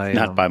article by...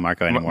 Not by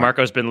Marco anymore.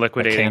 Marco's been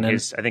liquidating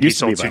his... I think he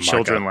sold 2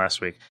 children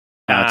last week.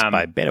 Now it's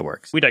by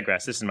BetaWorks. We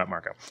digress. This is about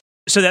Marco.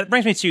 So that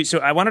brings me to, so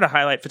I wanted to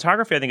highlight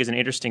photography, I think, is an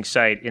interesting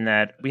site in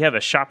that we have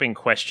a shopping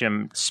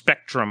question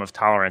spectrum of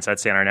tolerance, I'd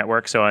say, on our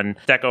network. So on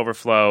Stack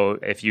Overflow,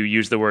 if you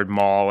use the word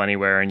mall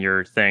anywhere in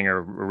your thing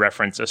or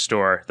reference a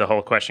store, the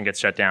whole question gets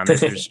shut down.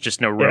 There's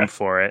just no room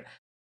for it.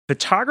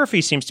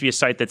 Photography seems to be a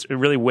site that's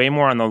really way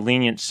more on the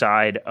lenient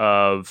side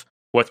of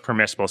what's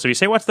permissible. So you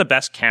say, what's the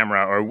best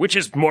camera, or which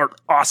is more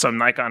awesome,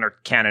 Nikon or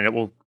Canon, it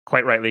will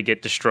quite rightly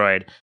get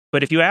destroyed.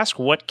 But if you ask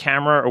what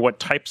camera or what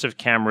types of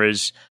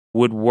cameras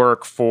would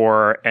work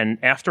for, and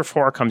after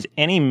 4 comes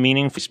any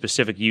meaningful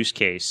specific use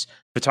case,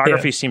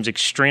 photography seems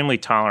extremely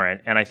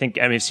tolerant. And I think,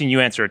 I mean, I've seen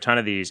you answer a ton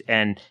of these,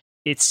 and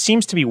it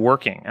seems to be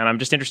working. And I'm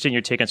just interested in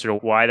your take on sort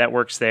of why that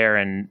works there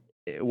and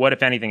what,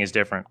 if anything, is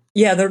different.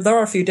 Yeah, there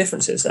are a few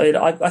differences. I mean,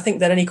 I think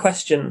that any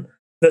question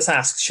that's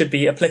asked should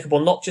be applicable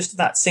not just to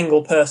that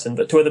single person,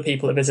 but to other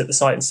people that visit the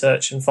site and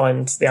search and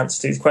find the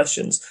answer to these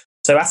questions.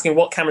 So asking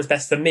what camera is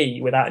best for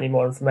me without any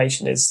more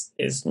information is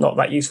not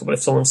that useful. But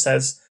if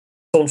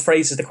someone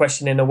phrases the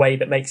question in a way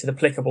that makes it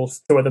applicable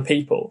to other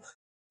people,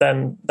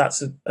 then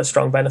that's a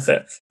strong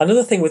benefit.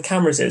 Another thing with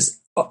cameras is,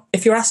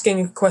 if you're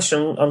asking a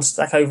question on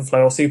Stack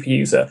Overflow or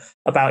Superuser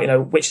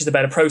about, which is the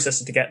better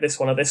processor to get, this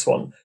one or this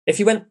one, if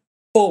you went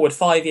forward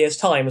 5 years'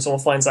 time and someone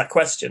finds that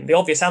question, the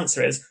obvious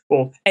answer is,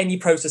 well, any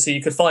processor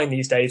you could find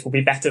these days will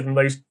be better than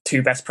those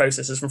 2 best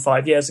processors from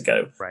 5 years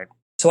ago. Right.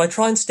 So I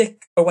try and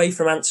stick away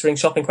from answering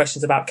shopping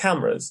questions about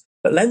cameras.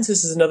 But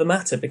lenses is another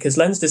matter, because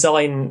lens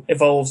design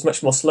evolves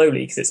much more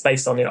slowly because it's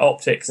based on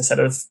optics instead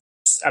of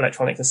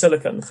electronics and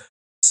silicon.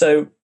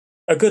 So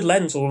a good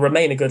lens will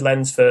remain a good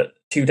lens for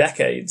 2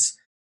 decades.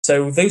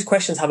 So those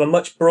questions have a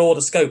much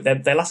broader scope.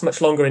 They last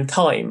much longer in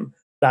time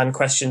than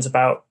questions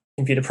about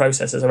computer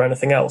processors or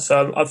anything else.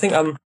 So I think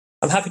I'm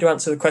happy to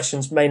answer the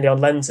questions mainly on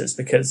lenses,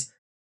 because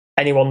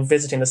anyone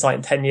visiting the site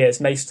in 10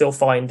 years may still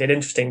find it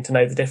interesting to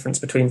know the difference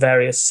between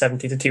various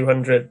 70 to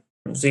 200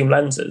 zoom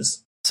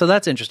lenses. So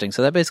that's interesting.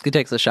 So that basically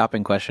takes the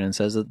shopping question and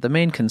says that the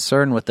main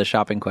concern with the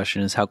shopping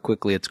question is how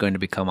quickly it's going to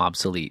become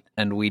obsolete.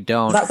 And we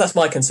don't... That's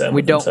my concern.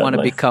 We don't want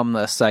to become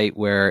a site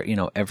where,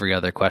 every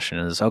other question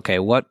is, okay,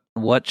 what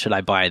should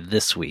I buy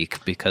this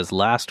week? Because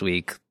last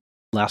week's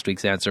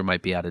answer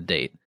might be out of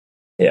date.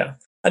 Yeah.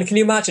 And can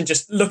you imagine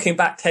just looking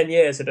back 10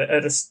 years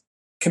at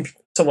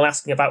someone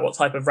asking about what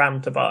type of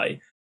RAM to buy?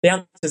 The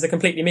answers are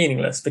completely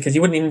meaningless because you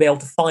wouldn't even be able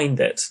to find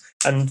it.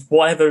 And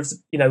whatever,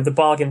 the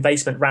bargain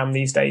basement RAM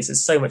these days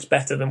is so much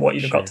better than what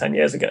you'd have got 10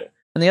 years ago.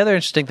 And the other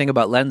interesting thing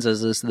about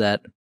lenses is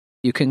that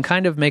you can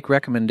kind of make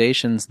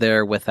recommendations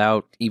there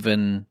without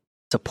even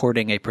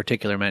supporting a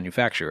particular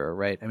manufacturer,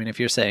 right? I mean, if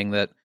you're saying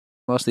that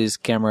most of these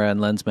camera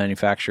and lens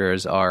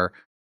manufacturers are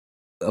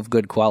of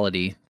good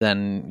quality,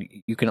 then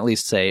you can at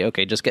least say,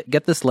 okay, just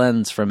get this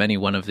lens from any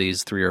one of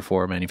these 3 or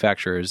 4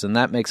 manufacturers. And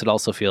that makes it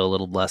also feel a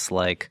little less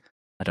like,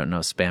 I don't know,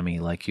 spammy,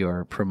 like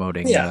you're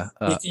promoting. Yeah,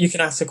 you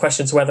can ask the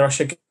questions whether I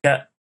should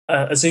get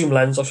a zoom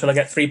lens or should I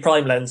get 3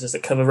 prime lenses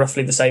that cover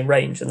roughly the same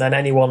range, and then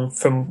anyone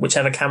from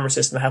whichever camera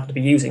system they happen to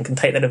be using can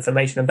take that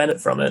information and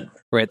benefit from it.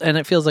 Right, and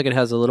it feels like it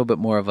has a little bit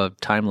more of a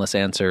timeless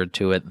answer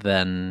to it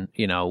than,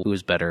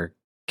 who's better,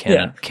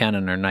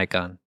 Canon or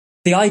Nikon.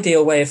 The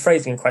ideal way of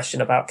phrasing a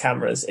question about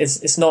cameras is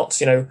it's not,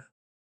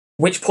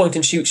 which point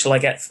and shoot shall I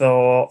get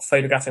for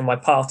photographing my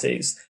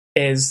parties?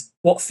 Is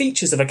what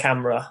features of a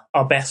camera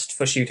are best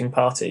for shooting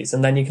parties,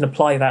 and then you can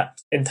apply that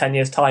in 10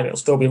 years' time. It'll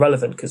still be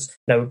relevant because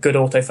good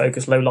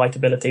autofocus, low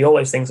lightability, all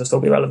those things will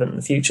still be relevant in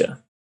the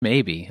future.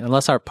 Maybe,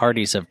 unless our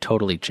parties have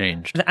totally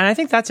changed. And I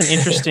think that's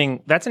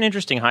an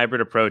interesting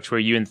hybrid approach where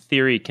you, in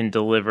theory, can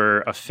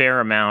deliver a fair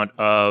amount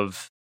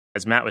of,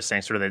 as Matt was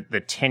saying, sort of the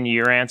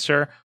 10-year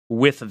answer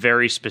with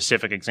very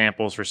specific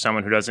examples for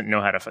someone who doesn't know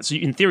how to. So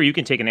in theory, you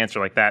can take an answer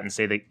like that and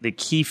say the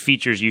key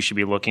features you should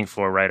be looking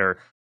for, right, are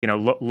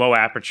low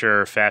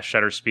aperture, fast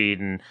shutter speed,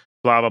 and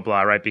blah, blah,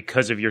 blah, right?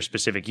 Because of your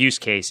specific use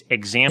case,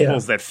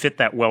 examples that fit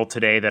that well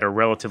today that are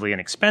relatively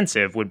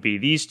inexpensive would be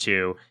these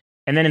 2.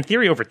 And then in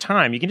theory, over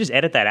time, you can just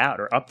edit that out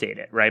or update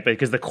it, right?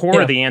 Because the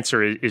core of the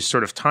answer is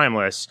sort of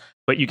timeless,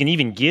 but you can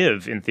even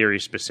give, in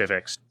theory,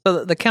 specifics.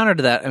 So the counter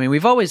to that, I mean,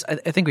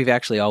 I think we've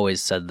actually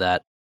always said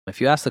that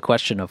if you ask the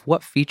question of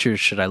what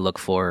features should I look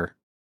for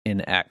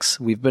in X,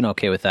 we've been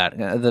okay with that.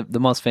 The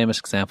most famous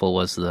example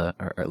was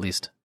or at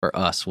least for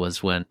us,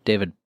 was when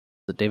David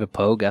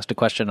Pogue asked a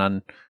question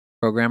on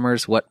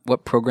programmers.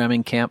 What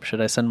programming camp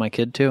should I send my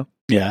kid to?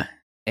 Yeah.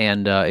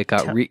 And it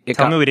got... Tell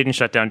me we didn't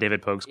shut down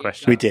David Pogue's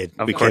question. We did.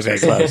 Of course we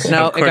closed.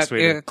 No,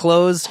 it got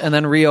closed and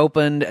then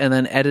reopened and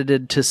then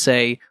edited to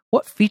say,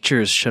 what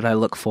features should I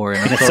look for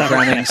in a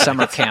programming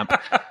summer camp?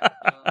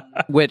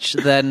 Which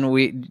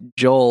then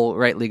Joel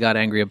rightly got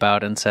angry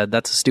about and said,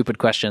 that's a stupid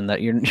question,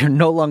 that you're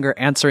no longer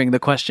answering the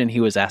question he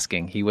was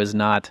asking. He was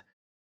not...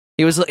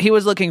 He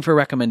was looking for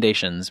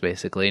recommendations,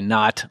 basically,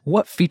 not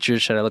what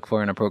features should I look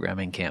for in a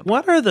programming camp.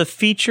 What are the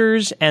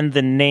features and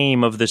the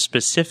name of the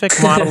specific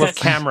model of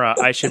camera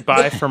I should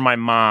buy for my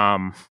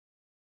mom?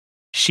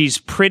 She's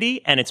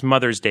pretty, and it's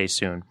Mother's Day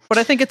soon. But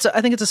I think it's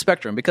a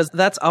spectrum, because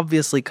that's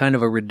obviously kind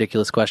of a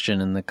ridiculous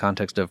question in the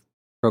context of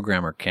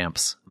programmer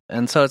camps.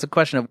 And so it's a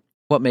question of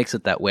what makes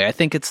it that way? I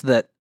think it's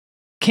that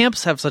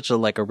camps have such a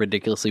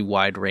ridiculously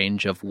wide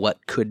range of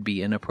what could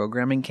be in a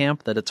programming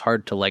camp that it's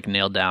hard to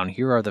nail down.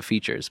 Here are the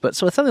features. But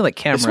so it's something like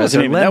cameras.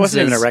 That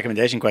wasn't even a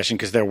recommendation question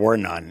because there were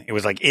none. It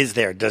was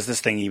does this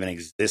thing even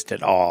exist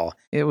at all?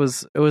 It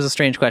was a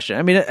strange question.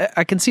 I mean,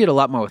 I can see it a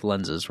lot more with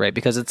lenses, right?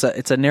 Because it's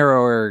a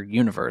narrower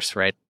universe,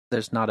 right?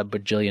 There's not a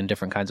bajillion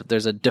different kinds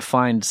there's a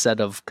defined set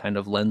of kind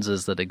of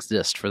lenses that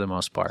exist for the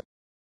most part.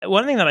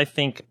 One thing that I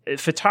think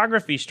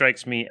photography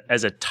strikes me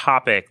as a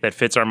topic that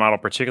fits our model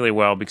particularly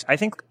well, because I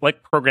think,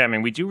 like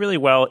programming, we do really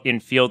well in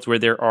fields where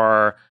there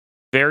are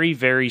very,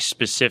 very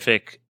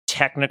specific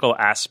technical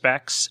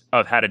aspects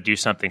of how to do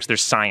something. So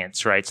there's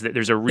science, right? So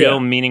there's a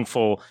real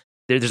meaningful,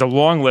 there's a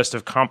long list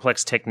of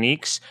complex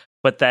techniques,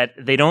 but that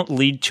they don't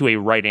lead to a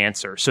right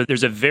answer. So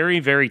there's a very,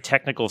 very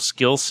technical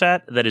skill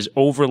set that is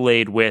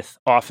overlaid with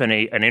often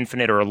an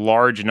infinite or a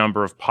large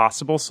number of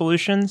possible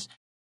solutions.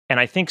 And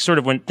I think sort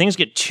of when things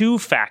get too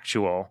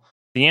factual,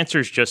 the answer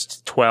is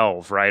just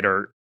 12, right?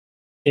 Or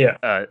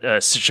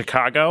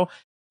Chicago.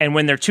 And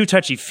when they're too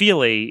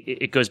touchy-feely,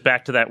 it goes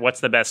back to that, what's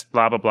the best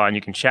blah, blah, blah, and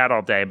you can chat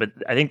all day. But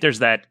I think there's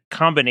that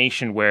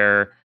combination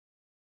where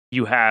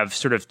you have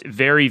sort of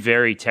very,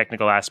 very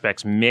technical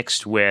aspects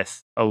mixed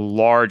with a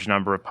large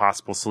number of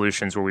possible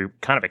solutions where we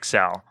kind of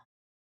excel.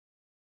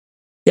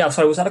 Yeah,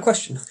 sorry, was that a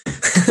question?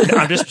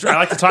 I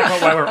like to talk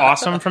about why we're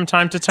awesome from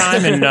time to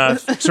time in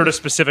sort of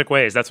specific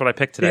ways. That's what I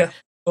picked today. Yeah,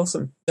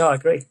 awesome. No, I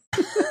agree.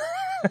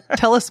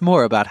 Tell us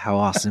more about how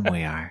awesome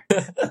we are.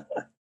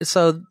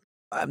 So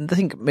I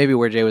think maybe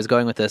where Jay was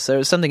going with this, there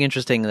was something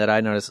interesting that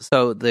I noticed.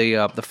 So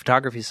the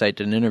photography site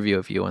did an interview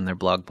of you on their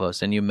blog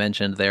post, and you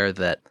mentioned there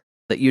that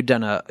you'd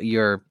done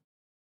your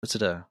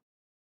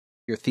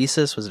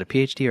thesis? Was it a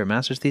PhD or a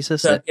master's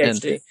thesis?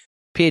 PhD.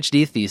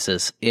 PhD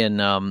thesis in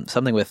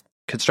something with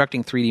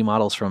constructing 3D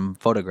models from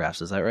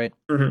photographs. Is that right?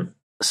 Mm-hmm.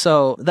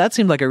 So that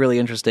seemed like a really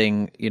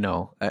interesting,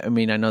 I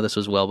mean, I know this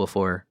was well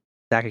before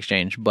Stack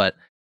Exchange, but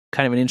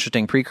kind of an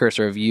interesting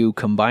precursor of you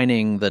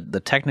combining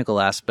the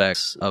technical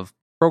aspects of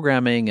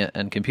programming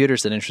and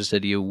computers that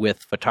interested you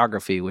with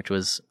photography, which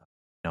was,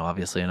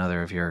 obviously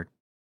another of your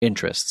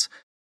interests.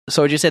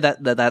 So would you say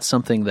that that's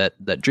something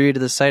that drew you to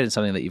this site and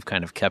something that you've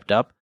kind of kept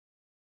up?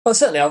 Well,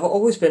 certainly. I've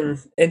always been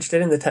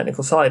interested in the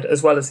technical side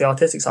as well as the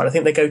artistic side. I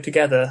think they go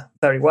together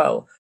very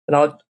well.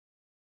 And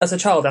as a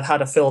child, I'd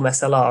had a film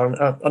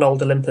SLR, an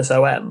old Olympus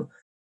OM,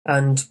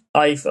 and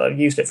I've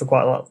used it for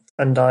quite a lot.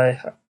 And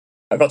I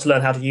got to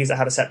learn how to use it,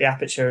 how to set the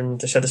aperture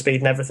and the shutter speed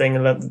and everything,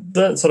 and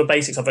the sort of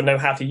basics of it, know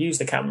how to use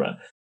the camera.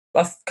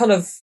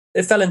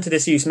 It fell into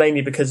disuse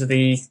mainly because of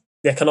the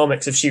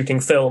economics of shooting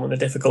film and the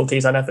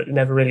difficulties.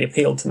 Never really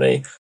appealed to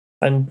me.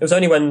 And it was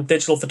only when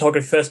digital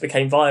photography first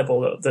became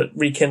viable that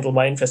rekindled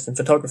my interest in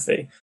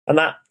photography. And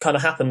that kind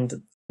of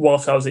happened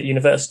whilst I was at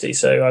university.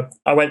 So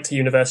I went to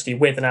university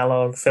with an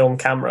analog film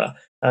camera,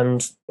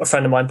 and a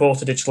friend of mine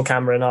bought a digital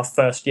camera in our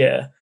first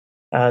year.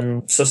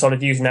 And so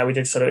started using that. We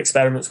did sort of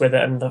experiments with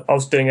it. And I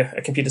was doing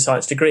a computer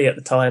science degree at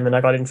the time, and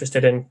I got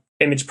interested in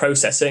image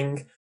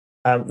processing,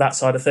 that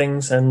side of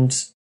things. And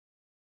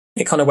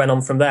it kind of went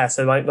on from there.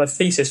 So my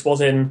thesis was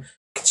in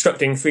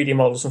constructing 3D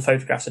models and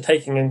photographs, so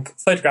taking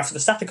photographs of a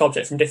static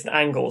object from different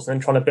angles and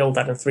then trying to build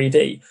that in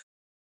 3D.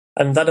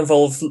 And that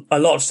involved a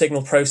lot of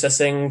signal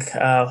processing,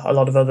 a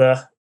lot of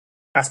other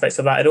aspects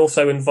of that. It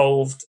also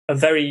involved a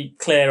very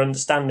clear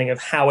understanding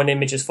of how an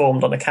image is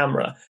formed on a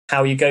camera,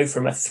 how you go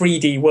from a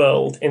 3D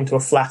world into a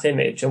flat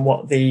image and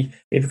what the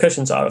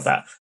repercussions are of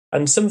that.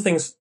 And some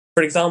things,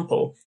 for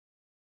example,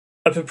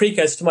 as a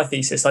precursor to my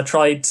thesis, I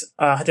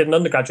did an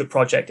undergraduate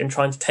project in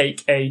trying to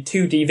take a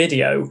 2D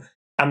video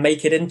and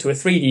make it into a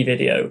 3D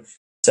video.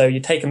 So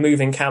you take a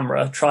moving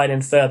camera, try and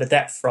infer the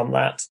depth from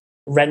that,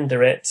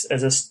 render it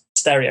as a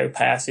stereo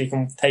pair so you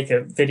can take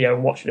a video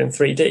and watch it in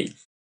 3D.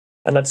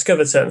 And I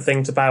discovered certain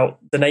things about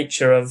the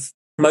nature of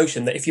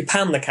motion, that if you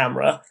pan the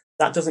camera,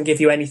 that doesn't give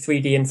you any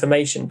 3D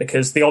information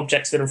because the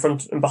objects that are in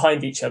front and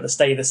behind each other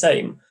stay the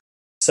same.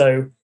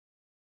 So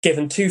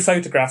given two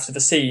photographs of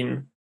a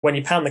scene, when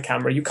you pan the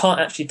camera, you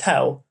can't actually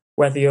tell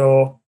whether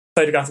you're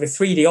photographing a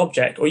 3D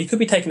object or you could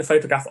be taking a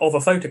photograph of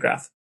a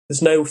photograph.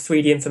 There's no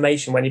 3D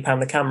information when you pan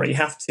the camera. You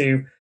have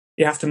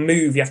to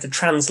move, you have to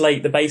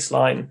translate the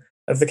baseline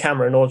of the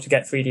camera in order to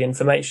get 3D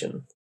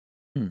information.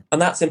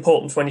 And that's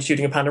important when you're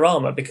shooting a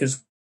panorama,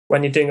 because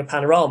when you're doing a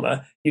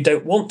panorama, you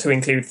don't want to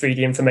include 3D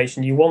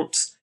information. You want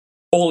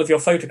all of your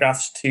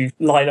photographs to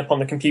line up on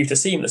the computer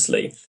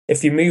seamlessly.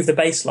 If you move the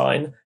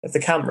baseline of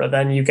the camera,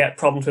 then you get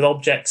problems with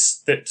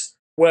objects that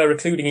were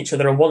occluding each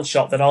other in one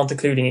shot that aren't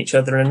occluding each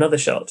other in another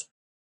shot.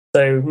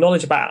 So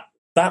knowledge about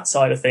that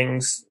side of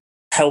things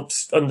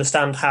helps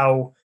understand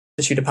how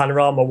to shoot a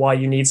panorama, why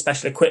you need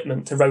special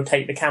equipment to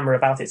rotate the camera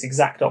about its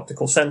exact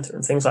optical center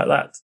and things like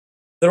that.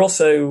 There are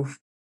also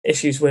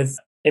issues with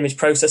image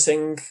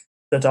processing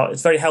that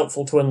it's very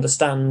helpful to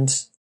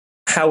understand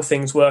how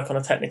things work on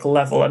a technical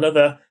level.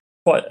 Another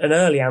quite an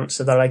early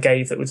answer that I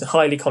gave that was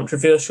highly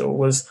controversial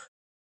was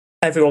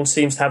everyone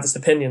seems to have this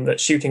opinion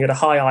that shooting at a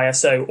high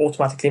ISO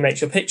automatically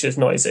makes your pictures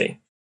noisy.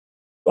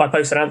 I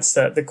posted an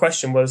answer. The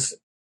question was,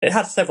 it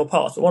had several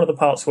parts, but one of the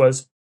parts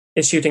was,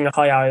 is shooting a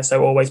high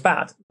ISO always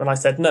bad? And I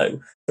said, no.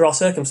 There are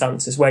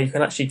circumstances where you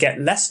can actually get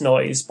less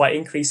noise by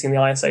increasing the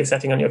ISO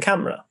setting on your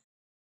camera.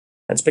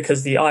 It's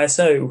because the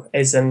ISO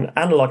is an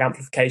analog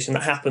amplification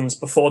that happens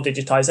before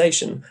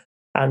digitization.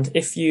 And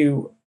if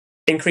you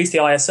increase the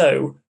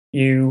ISO,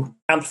 you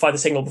amplify the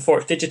signal before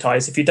it's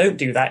digitized. If you don't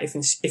do that,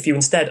 if you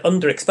instead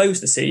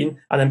underexpose the scene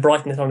and then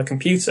brighten it on a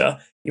computer,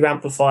 you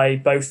amplify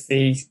both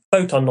the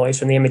photon noise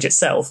from the image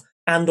itself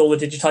and all the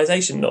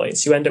digitization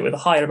noise. You end up with a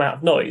higher amount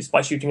of noise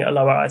by shooting at a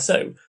lower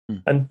ISO.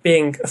 And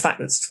being a fact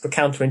that's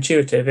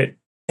counterintuitive, it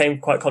became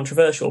quite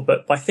controversial.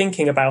 But by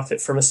thinking about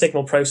it from a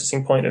signal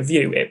processing point of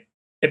view, it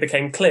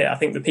became clear. I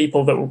think the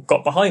people that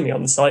got behind me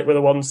on the site were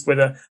the ones with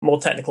a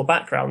more technical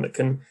background that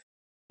can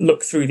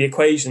look through the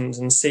equations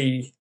and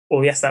see,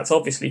 well, yes, that's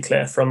obviously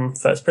clear from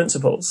first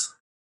principles.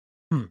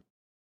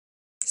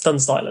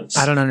 Stunned silence.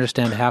 I don't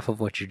understand half of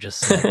what you just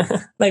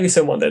said. Maybe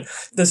someone did.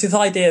 There's this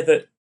idea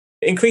that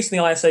increasing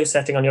the ISO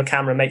setting on your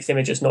camera makes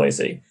images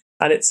noisy.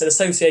 And it's an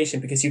association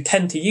because you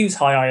tend to use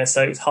high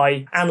ISOs,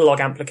 high analog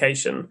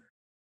amplification,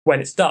 when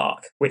it's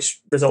dark,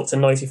 which results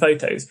in noisy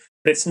photos.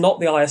 But it's not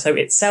the ISO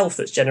itself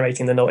that's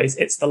generating the noise.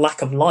 It's the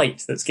lack of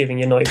light that's giving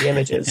you noisy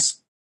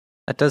images.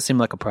 That does seem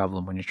like a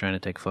problem when you're trying to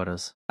take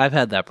photos. I've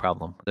had that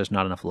problem. There's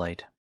not enough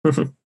light.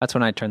 That's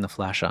when I turn the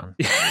flash on.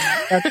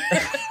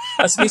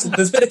 There's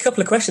been a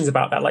couple of questions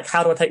about that, like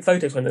how do I take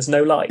photos when there's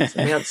no light?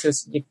 And the answer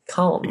is you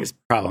can't. Biggest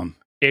problem.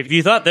 If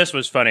you thought this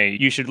was funny,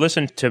 you should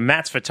listen to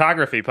Matt's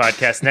photography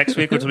podcast next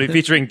week, which will be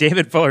featuring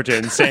David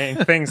Fullerton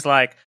saying things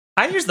like,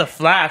 I use the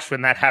flash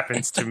when that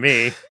happens to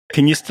me.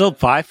 Can you still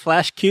buy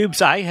flash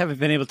cubes? I haven't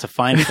been able to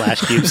find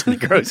flash cubes in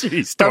the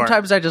grocery store.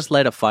 Sometimes I just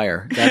light a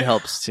fire. That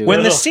helps too.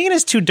 When the scene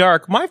is too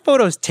dark, my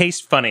photos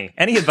taste funny.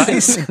 Any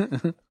advice?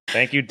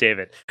 Thank you,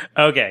 David.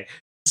 Okay.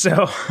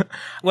 So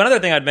one other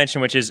thing I'd mention,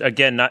 which is,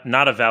 again,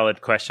 not a valid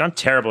question. I'm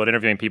terrible at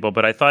interviewing people,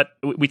 but I thought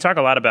we talk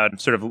a lot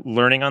about sort of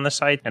learning on the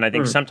site. And I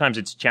think sometimes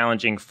it's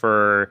challenging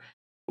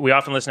we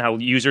often listen to how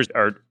users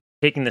are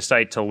taking the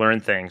site to learn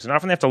things. And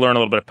often they have to learn a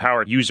little bit of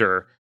power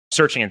user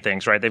searching and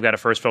things, right? They've got to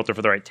first filter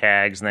for the right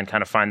tags and then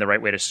kind of find the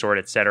right way to sort,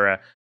 et cetera.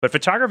 But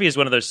photography is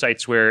one of those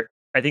sites where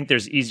I think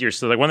there's easier.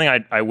 So like one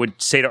thing I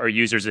would say to our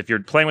users, if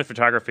you're playing with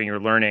photography and you're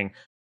learning,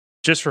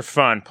 just for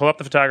fun, pull up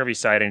the photography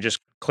site and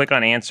just click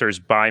on answers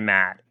by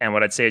Matt. And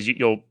what I'd say is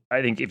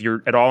I think if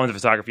you're at all into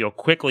photography, you'll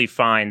quickly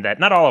find that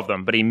not all of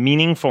them, but a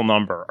meaningful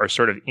number are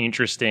sort of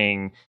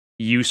interesting,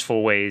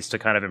 useful ways to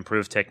kind of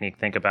improve technique,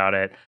 think about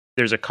it.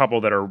 There's a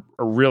couple that are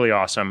really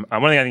awesome.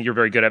 One thing I think you're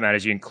very good at, Matt,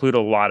 is you include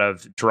a lot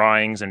of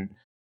drawings and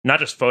not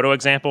just photo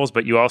examples,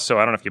 but you also,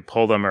 I don't know if you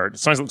pull them or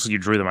sometimes it looks like you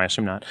drew them, I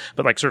assume not,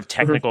 but like sort of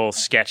technical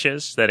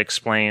sketches that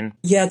explain.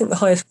 Yeah, I think the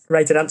highest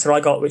rated answer I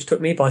got, which took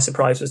me by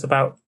surprise, was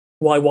about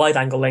why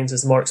wide-angle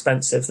lenses are more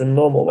expensive than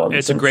normal ones.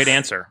 It's a great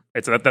answer.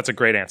 That's a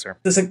great answer.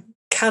 There's a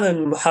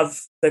Canon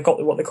they've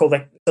got what they call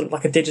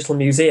like a digital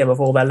museum of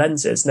all their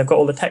lenses, and they've got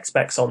all the tech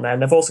specs on there,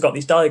 and they've also got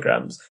these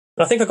diagrams.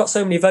 And I think I got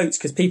so many votes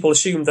because people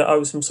assumed that I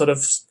was some sort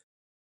of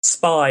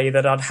spy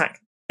that I'd hacked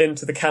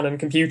into the Canon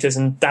computers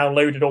and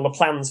downloaded all the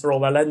plans for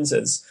all their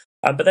lenses.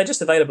 But they're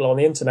just available on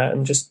the internet,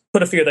 and just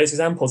put a few of those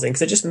examples in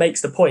because it just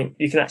makes the point.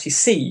 You can actually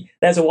see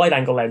there's a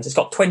wide-angle lens. It's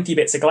got 20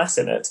 bits of glass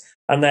in it,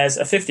 and there's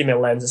a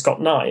 50mm lens. It's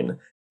got 9.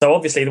 So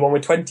obviously the one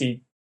with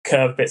 20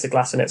 curved bits of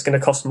glass in it's going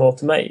to cost more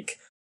to make.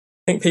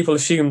 I think people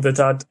assumed that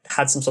I'd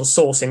had some sort of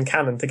source in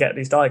Canon to get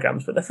these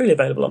diagrams, but they're freely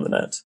available on the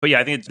net. But yeah,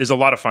 I think there's a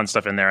lot of fun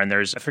stuff in there, and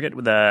I forget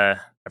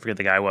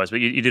the guy was, but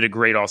you did a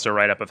great also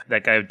write-up of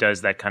that guy who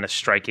does that kind of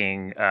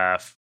striking...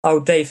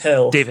 Dave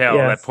Hill.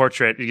 Yeah. That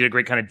portrait. You did a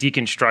great kind of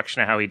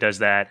deconstruction of how he does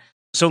that.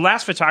 So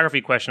last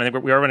photography question, I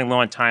think we are running low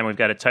on time. We've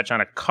got to touch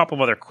on a couple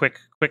of other quick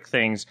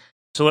things.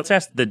 So let's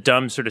ask the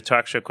dumb sort of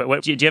talk show.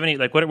 Do you have any,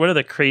 like, what are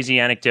the crazy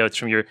anecdotes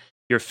from your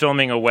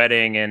filming a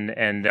wedding?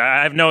 And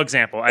I have no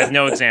example. I don't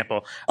know.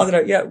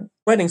 Yeah,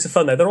 weddings are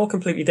fun though. They're all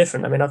completely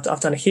different. I mean, I've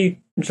done a huge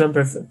number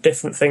of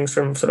different things,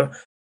 from sort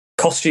of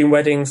costume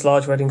weddings,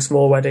 large weddings,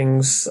 small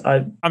weddings.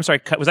 I'm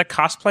sorry, was that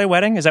cosplay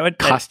wedding? Is that what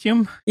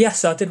costume?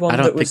 Yes, I did one. I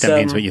don't think that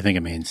means what you think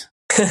it means.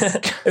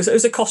 it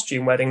was a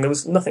costume wedding. There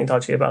was nothing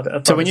dodgy about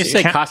it. So when you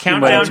say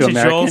costume wedding to Joel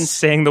Americans,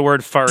 saying the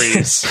word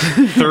furries.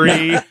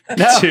 3,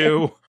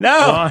 2,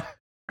 1.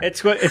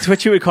 It's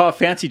what you would call a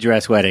fancy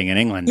dress wedding in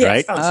England,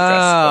 right? Fancy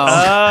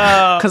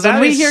dress. Because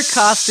when we hear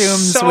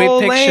costumes, we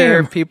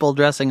picture people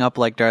dressing up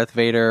like Darth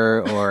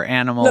Vader or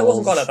animals. No, it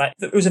wasn't quite like that.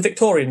 It was a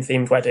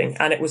Victorian-themed wedding,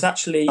 and it was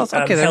actually held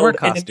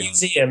in a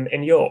museum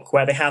in York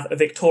where they have a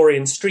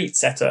Victorian street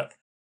set up.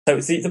 So it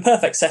was the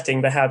perfect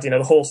setting. They had,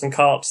 the horse and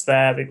carts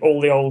there, all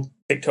the old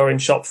Victorian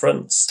shop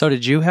fronts. So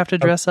did you have to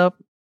dress up?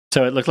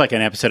 So it looked like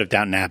an episode of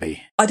Downton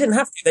Abbey. I didn't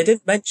have to. They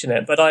didn't mention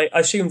it, but I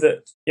assumed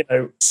that,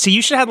 So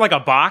you should have like a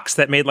box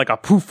that made like a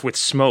poof with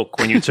smoke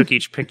when you took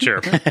each picture.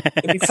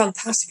 It'd be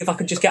fantastic if I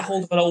could just get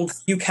hold of an old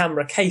view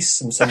camera case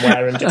from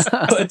somewhere and just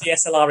put a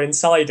DSLR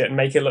inside it and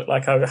make it look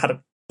like I had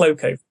a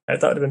cloak over it.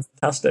 That would have been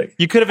fantastic.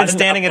 You could have been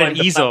standing at an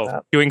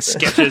easel doing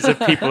sketches of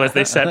people as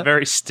they sat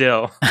very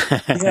still.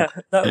 Yeah,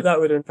 that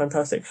would have been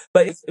fantastic.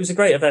 But it was a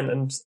great event,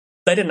 and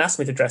they didn't ask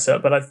me to dress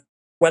up, but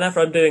whenever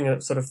I'm doing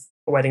a sort of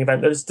a wedding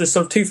event, there's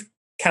sort of two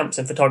camps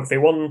in photography.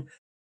 One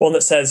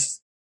that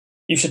says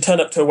you should turn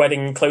up to a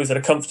wedding in clothes that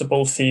are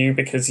comfortable for you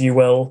because you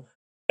will,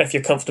 if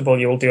you're comfortable,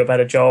 you will do a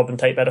better job and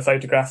take better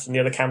photographs. And the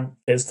other camp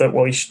is that,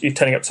 well, you're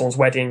turning up to someone's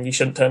wedding, you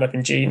shouldn't turn up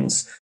in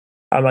jeans.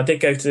 I did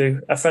go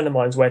to a friend of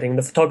mine's wedding.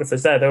 The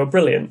photographers there, they were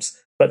brilliant.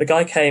 But the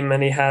guy came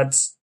and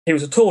he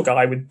was a tall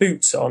guy with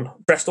boots on,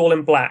 dressed all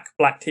in black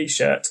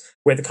T-shirt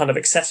with a kind of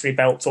accessory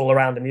belts all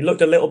around him. He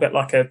looked a little bit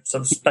like a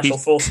sort of special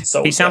forces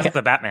soldier. He sounds like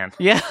the Batman.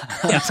 Yeah.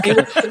 Do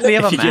you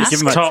have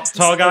a mask?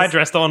 Tall guy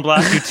dressed all in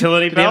black,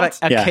 utility belt.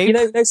 A cape? You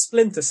know, no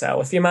Splinter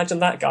Cell. If you imagine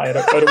that guy at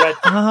a wedding.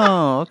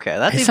 Oh, okay.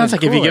 That sounds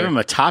like cooler. if you give him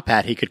a top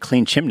hat, he could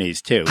clean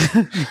chimneys too.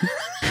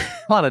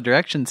 A lot of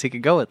directions he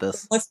could go with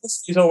this. My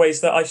philosophy is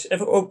always that if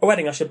a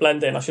wedding, I should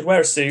blend in. I should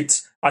wear a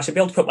suit. I should be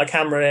able to put my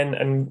camera in,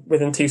 and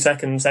within 2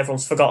 seconds,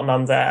 everyone's forgotten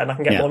I'm there, and I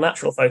can get more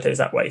natural photos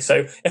that way.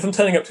 So if I'm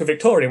turning up to a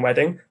Victorian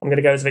wedding, I'm going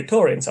to go as a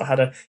Victorian. So I had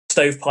a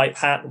stovepipe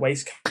hat,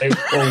 waistcoat,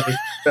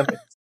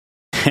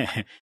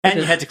 and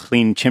you had to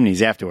clean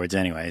chimneys afterwards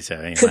anyway, so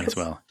you might as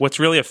well. What's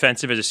really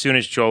offensive is as soon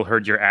as Joel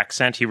heard your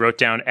accent, he wrote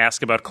down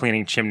 "ask about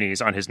cleaning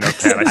chimneys" on his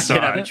notepad. I saw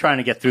I've been trying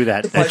to get through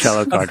that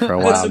cello card for a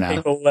while now.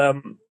 People,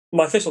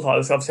 my official title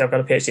is, obviously I've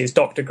got a PhD, is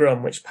Dr.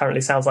 Grum, which apparently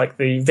sounds like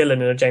the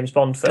villain in a James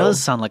Bond film. It does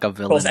sound like a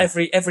villain. Of course,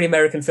 every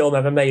American film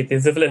ever made, the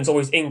villain's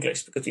always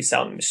English because we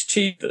sound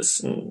mischievous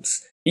and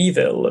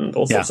evil and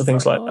all sorts of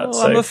things like that.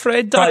 So, I'm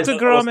afraid Dr.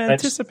 Grum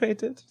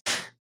anticipated.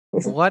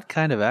 What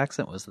kind of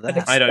accent was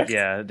that? I don't,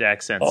 the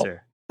accents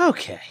are...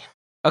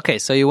 Okay,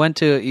 so you went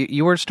to,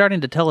 you were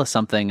starting to tell us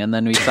something, and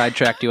then we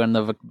sidetracked you on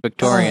the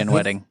Victorian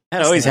wedding.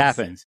 That always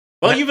happens.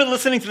 Well, you've been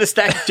listening to the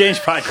Stack Exchange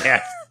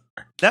podcast.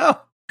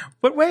 No,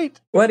 but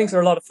wait. Weddings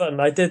are a lot of fun.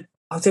 I did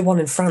one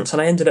in France,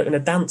 and I ended up in a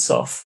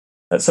dance-off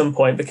at some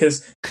point,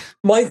 because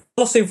my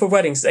philosophy for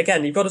weddings,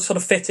 again, you've got to sort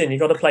of fit in,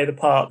 you've got to play the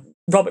part.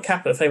 Robert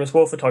Capa, the famous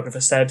war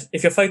photographer, said,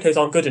 if your photos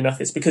aren't good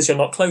enough, it's because you're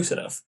not close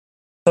enough.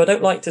 So I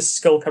don't like to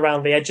skulk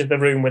around the edge of the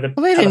room with a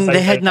telephoto.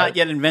 They had not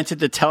yet invented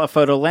the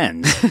telephoto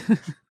lens.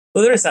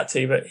 Well, there is that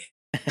too, but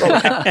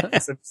Robert Capa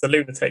was a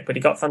lunatic, but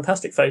he got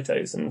fantastic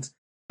photos. And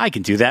I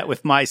can do that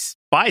with my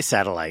spy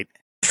satellite.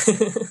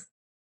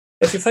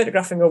 If you're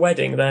photographing a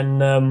wedding, then...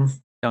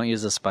 don't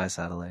use a spy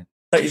satellite.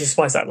 Don't use a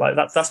spy satellite.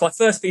 That's my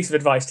first piece of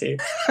advice to you.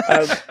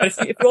 But if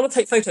you want to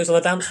take photos on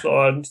the dance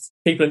floor and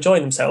people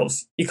enjoying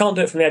themselves, you can't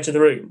do it from the edge of the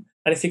room.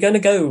 And if you're going to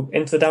go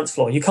into the dance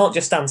floor, you can't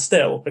just stand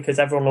still because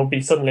everyone will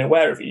be suddenly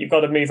aware of you. You've got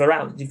to move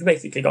around. You've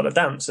basically got to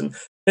dance. And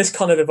this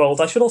kind of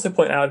evolved. I should also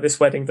point out at this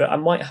wedding that I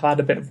might have had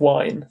a bit of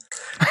wine.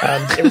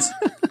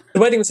 The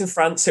wedding was in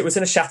France. It was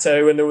in a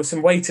chateau, and there were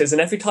some waiters.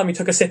 And every time you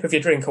took a sip of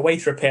your drink, a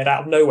waiter appeared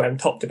out of nowhere and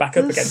topped it back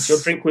up again. So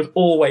your drink was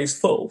always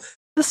full.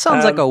 This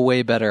sounds like a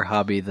way better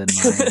hobby than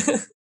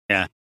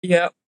mine.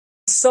 Yeah.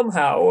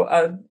 Somehow,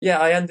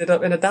 I ended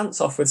up in a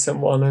dance-off with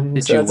someone. And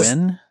did you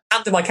win?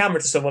 Handed my camera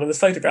to someone, and there's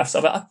photographs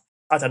of it.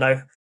 I don't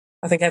know.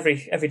 I think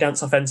every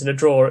dance-off ends in a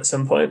draw at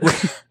some point.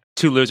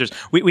 Two losers.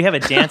 We have a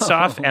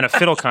dance-off and a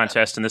fiddle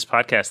contest in this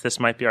podcast. This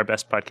might be our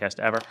best podcast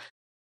ever.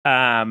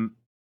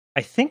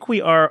 I think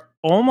we are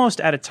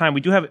almost out of time.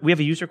 We have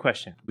a user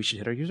question. We should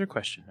hit our user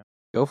question.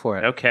 Go for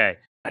it. Okay.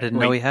 I didn't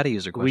know we had a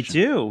user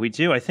question. We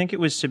do. I think it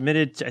was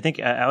submitted. I think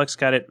Alex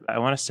got it, I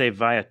want to say,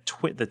 via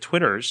the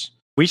Twitters.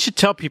 We should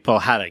tell people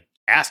how to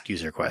ask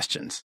user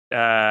questions. We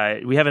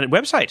have a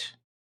website.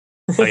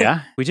 Oh,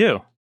 yeah? We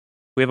do.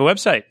 We have a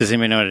website. Does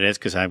anybody know what it is?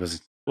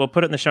 Because We'll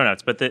put it in the show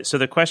notes. But so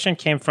the question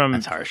came from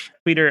That's harsh.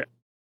 Tweeter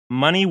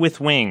Money with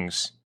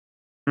Wings.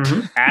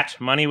 Mm-hmm. At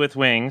Money with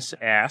Wings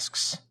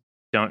asks,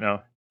 don't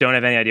know, don't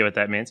have any idea what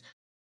that means.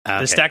 Okay.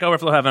 Does Stack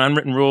Overflow have an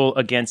unwritten rule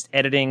against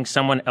editing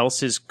someone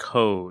else's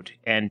code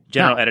and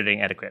general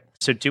editing etiquette?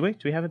 So do we?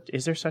 Do we have it?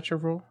 Is there such a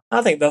rule?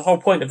 I think the whole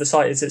point of the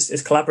site is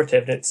it's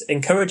collaborative and it's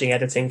encouraging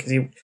editing because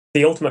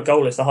the ultimate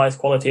goal is the highest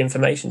quality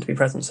information to be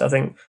present. So I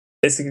think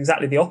it's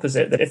exactly the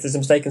opposite, that if there's a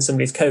mistake in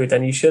somebody's code,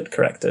 then you should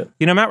correct it.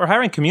 You know, Matt, we're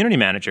hiring community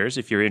managers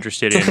if you're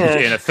interested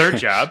in a third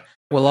job.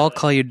 We'll all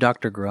call you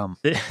Dr. Grum.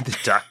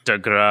 Dr.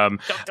 Grum.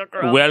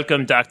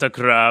 Welcome, Dr.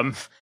 Grum.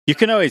 You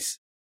can always...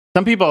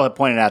 Some people have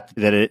pointed out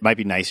that it might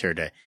be nicer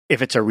to,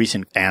 if it's a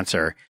recent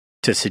answer,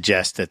 to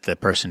suggest that the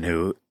person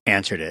who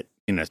answered it,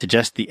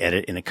 suggest the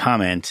edit in a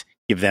comment,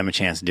 give them a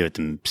chance to do it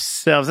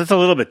themselves. That's a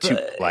little bit too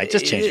polite.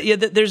 Just change it. Yeah,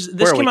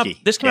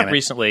 this came up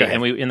recently,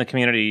 and we in the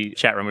community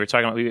chat room we were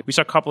talking about. We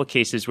saw a couple of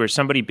cases where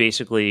somebody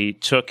basically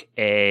took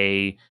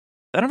I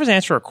don't know if it was an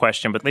answer or a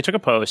question, but they took a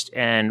post,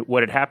 and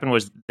what had happened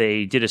was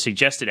they did a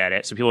suggested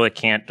edit. So people that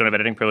don't have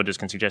editing privileges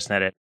can suggest an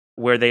edit,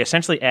 where they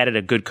essentially added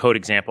a good code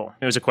example.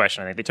 It was a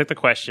question. I think they took the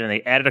question and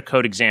they added a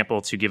code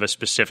example to give a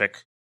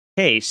specific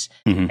case,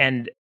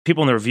 and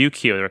people in the review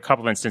queue, there were a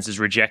couple of instances,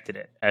 rejected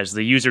it as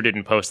the user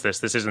didn't post this.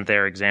 This isn't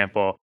their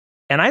example.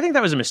 And I think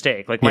that was a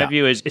mistake. Like, my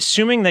view is,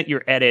 assuming that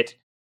your edit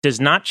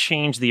does not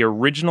change the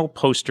original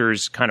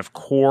poster's kind of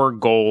core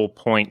goal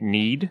point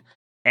need,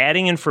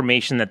 adding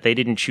information that they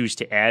didn't choose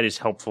to add is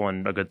helpful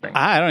and a good thing.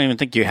 I don't even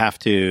think you have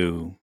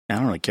to I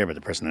don't really care about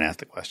the person that asked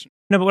the question.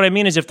 No, but what I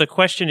mean is if the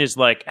question is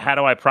like, how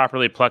do I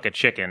properly pluck a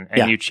chicken?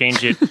 And you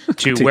change it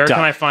to where can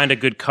I find a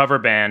good cover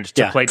band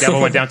to play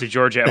Devil Went Down to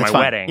Georgia at my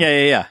wedding?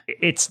 Yeah.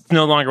 It's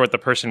no longer what the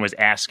person was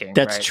asking.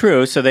 That's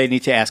true. So they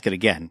need to ask it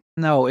again.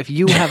 No, if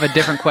you have a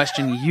different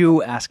question,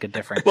 you ask a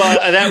different.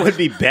 Well, that would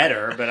be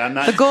better, but I'm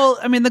not. The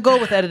goal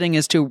with editing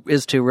is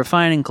to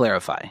refine and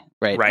clarify,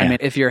 right? I mean,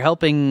 if you're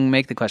helping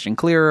make the question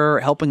clearer,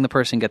 helping the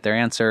person get their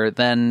answer,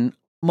 then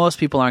most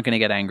people aren't going to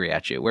get angry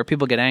at you. Where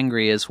people get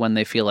angry is when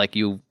they feel like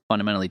you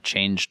fundamentally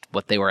changed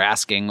what they were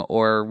asking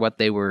or what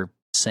they were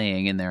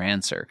saying in their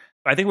answer.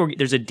 I think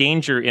there's a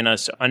danger in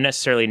us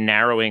unnecessarily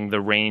narrowing the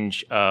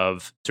range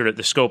of sort of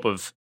the scope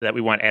of that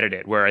we want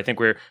edited, where I think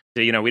we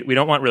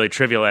don't want really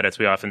trivial edits,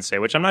 we often say,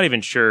 which I'm not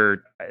even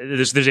sure.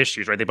 There's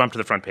issues, right? They bump to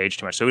the front page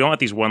too much. So we don't want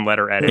these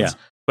one-letter edits. Yeah.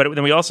 But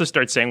then we also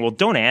start saying, well,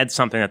 don't add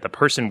something that the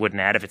person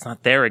wouldn't add if it's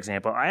not their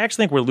example. I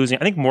actually think we're losing.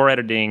 I think more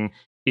editing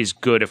is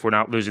good if we're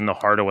not losing the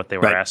heart of what they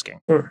were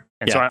asking. Sure.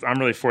 And so I'm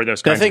really for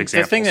those kinds of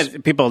examples. The thing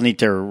that people need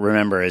to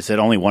remember is that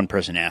only one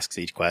person asks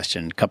each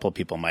question. A couple of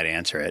people might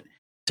answer it.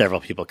 Several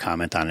people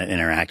comment on it,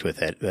 interact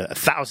with it.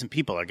 1,000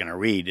 people are going to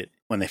read it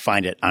when they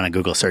find it on a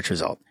Google search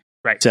result.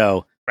 Right.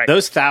 So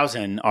those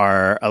 1,000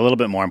 are a little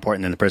bit more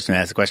important than the person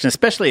who asked the question,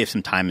 especially if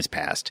some time has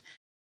passed.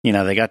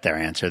 They got their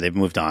answer. They've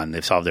moved on.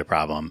 They've solved their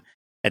problem.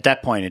 At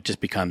that point, it just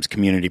becomes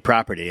community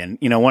property. And,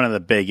 one of the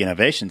big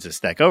innovations of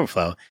Stack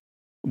Overflow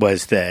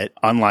was that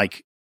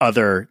unlike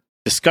other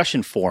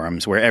discussion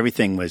forums where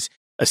everything was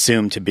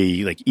assumed to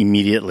be like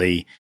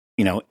immediately,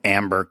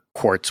 amber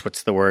quartz,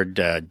 what's the word?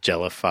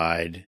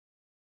 Jellified,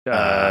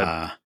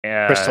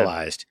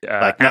 crystallized.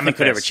 Like nothing amethyst.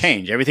 Could ever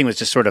change. Everything was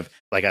just sort of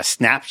like a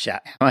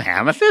snapshot.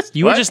 Amethyst?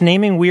 You were just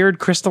naming weird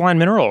crystalline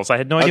minerals. I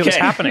had no idea what was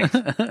happening.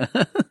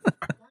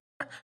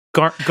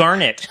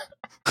 Garnet.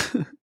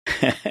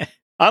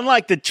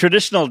 Unlike the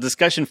traditional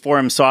discussion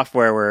forum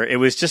software where it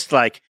was just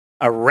like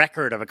a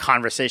record of a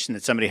conversation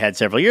that somebody had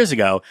several years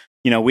ago,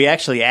 we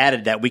actually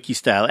added that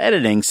wiki-style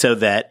editing so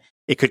that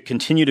it could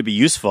continue to be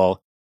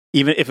useful.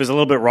 Even if it was a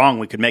little bit wrong,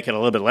 we could make it a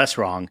little bit less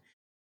wrong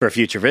for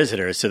future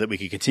visitors so that we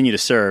could continue to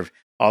serve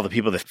all the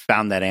people that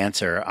found that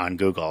answer on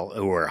Google,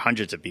 who are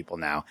hundreds of people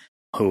now,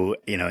 who,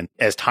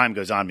 as time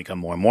goes on, become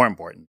more and more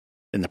important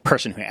than the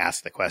person who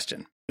asked the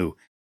question, who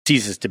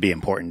ceases to be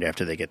important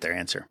after they get their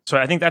answer. So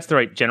I think that's the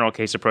right general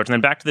case approach. And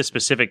then back to the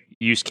specific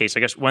use case,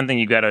 I guess one thing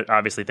you got to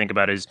obviously think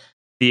about is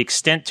the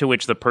extent to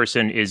which the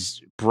person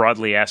is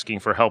broadly asking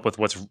for help with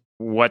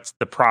what's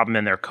the problem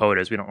in their code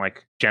is. We don't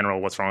like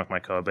general what's wrong with my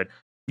code, but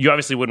you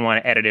obviously wouldn't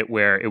want to edit it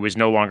where it was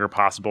no longer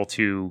possible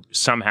to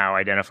somehow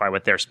identify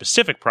what their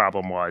specific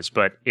problem was.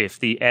 But if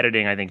the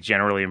editing, I think,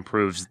 generally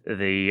improves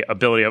the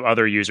ability of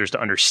other users to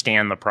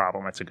understand the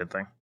problem, that's a good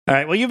thing. All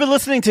right. Well, you've been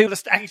listening to the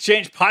Stack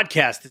Exchange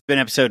podcast. It's been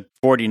episode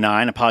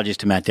 49. Apologies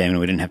to Matt Damon.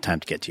 We didn't have time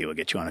to get to you. We'll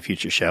get you on a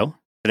future show.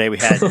 Today we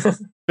had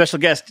special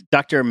guest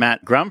Dr.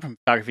 Matt Grum from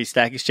Photography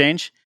Stack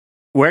Exchange.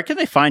 Where can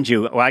they find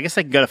you? Well, I guess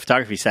they can go to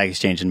Photography Stack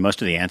Exchange, and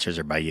most of the answers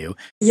are by you.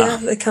 Yeah,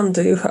 they can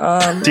do.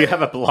 Do you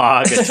have a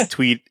blog, a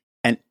tweet,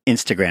 and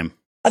Instagram?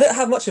 I don't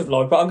have much of a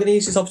blog, but I'm going to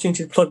use this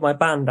opportunity to plug my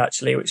band,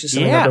 actually, which is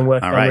something I've been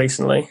working on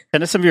recently.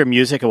 Send us some of your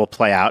music, and we'll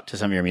play out to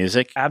some of your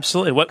music.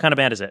 Absolutely. What kind of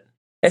band is it?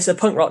 It's a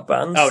punk rock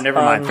band. Oh,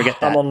 never mind. Forget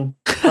that.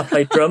 I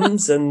play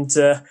drums, and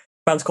the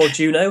band's called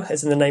Juno,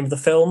 as in the name of the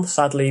film.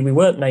 Sadly, we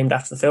weren't named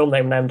after the film.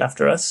 They were named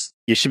after us.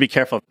 You should be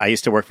careful. I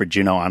used to work for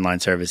Juno Online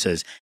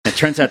Services. And it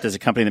turns out there's a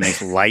company that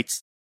makes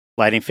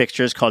lighting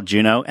fixtures called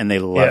Juno, and they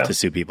love to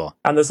sue people.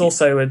 And there's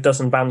also a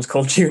dozen bands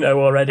called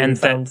Juno already. And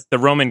the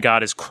Roman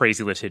god is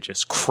crazy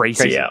litigious.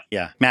 Crazy.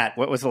 Yeah. Matt,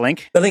 what was the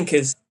link? The link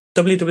is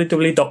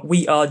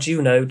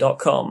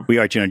www.wearejuno.com. We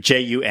are Juno,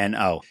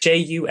 Juno.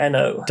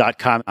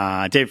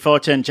 Juno.com. Dave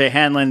Fullerton, Jay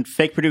Hanlon,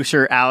 fake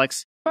producer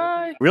Alex.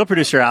 Bye. Real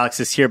producer Alex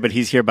is here, but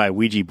he's here by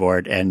Ouija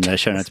board, and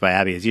show notes by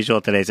Abby. As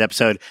usual, today's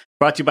episode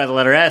brought to you by the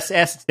letter S.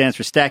 S stands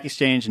for Stack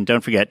Exchange, and don't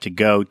forget to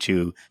go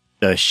to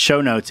the show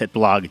notes at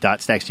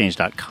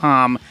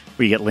blog.stackexchange.com,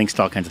 where you get links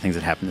to all kinds of things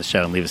that happen in the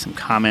show, and leave us some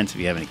comments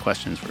if you have any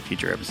questions for a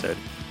future episode.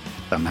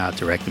 Somehow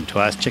direct them to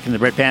us. Chicken in the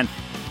bread pan.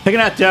 Picking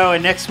out dough,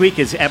 and next week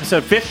is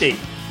episode 50.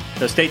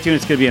 So stay tuned.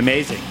 It's going to be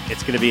amazing.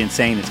 It's going to be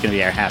insane. It's going to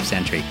be our half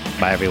century.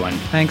 Bye, everyone.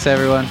 Thanks,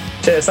 everyone.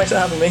 Cheers. Thanks for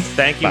having me.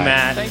 Thank you, Bye.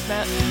 Matt. Thanks,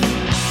 Matt.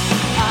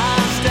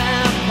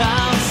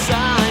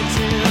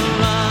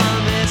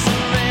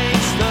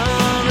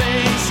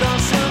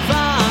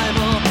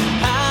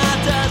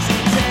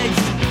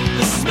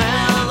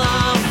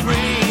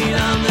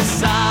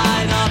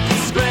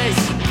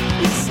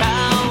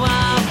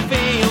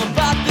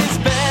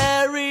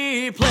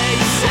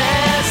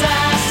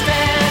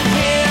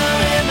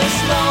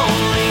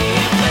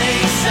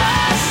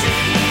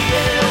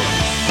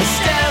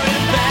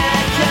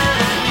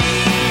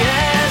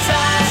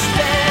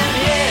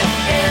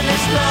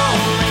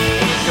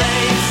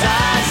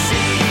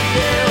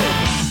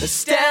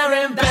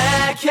 Staring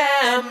back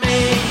at me.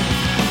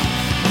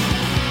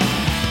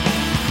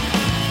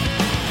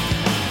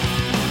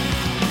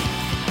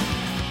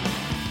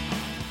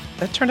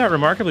 That turned out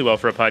remarkably well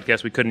for a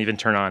podcast we couldn't even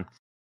turn on.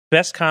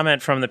 Best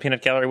comment from the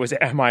peanut gallery was,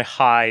 "Am I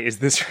high? Is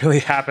this really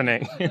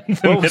happening?" In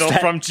the middle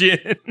from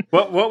Jin.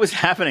 What was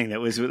happening? That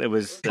was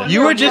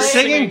You were just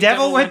singing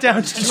 "Devil Went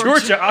Down to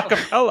Georgia" a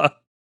cappella.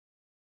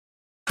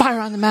 Fire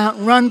on the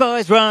mountain, run,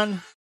 boys,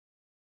 run.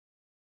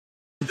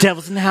 The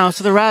devil's in the house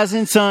of the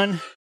rising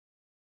sun.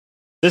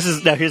 Here's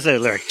the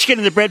lyric. Chicken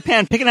in the bread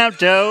pan, picking out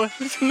dough. What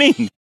does it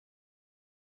mean?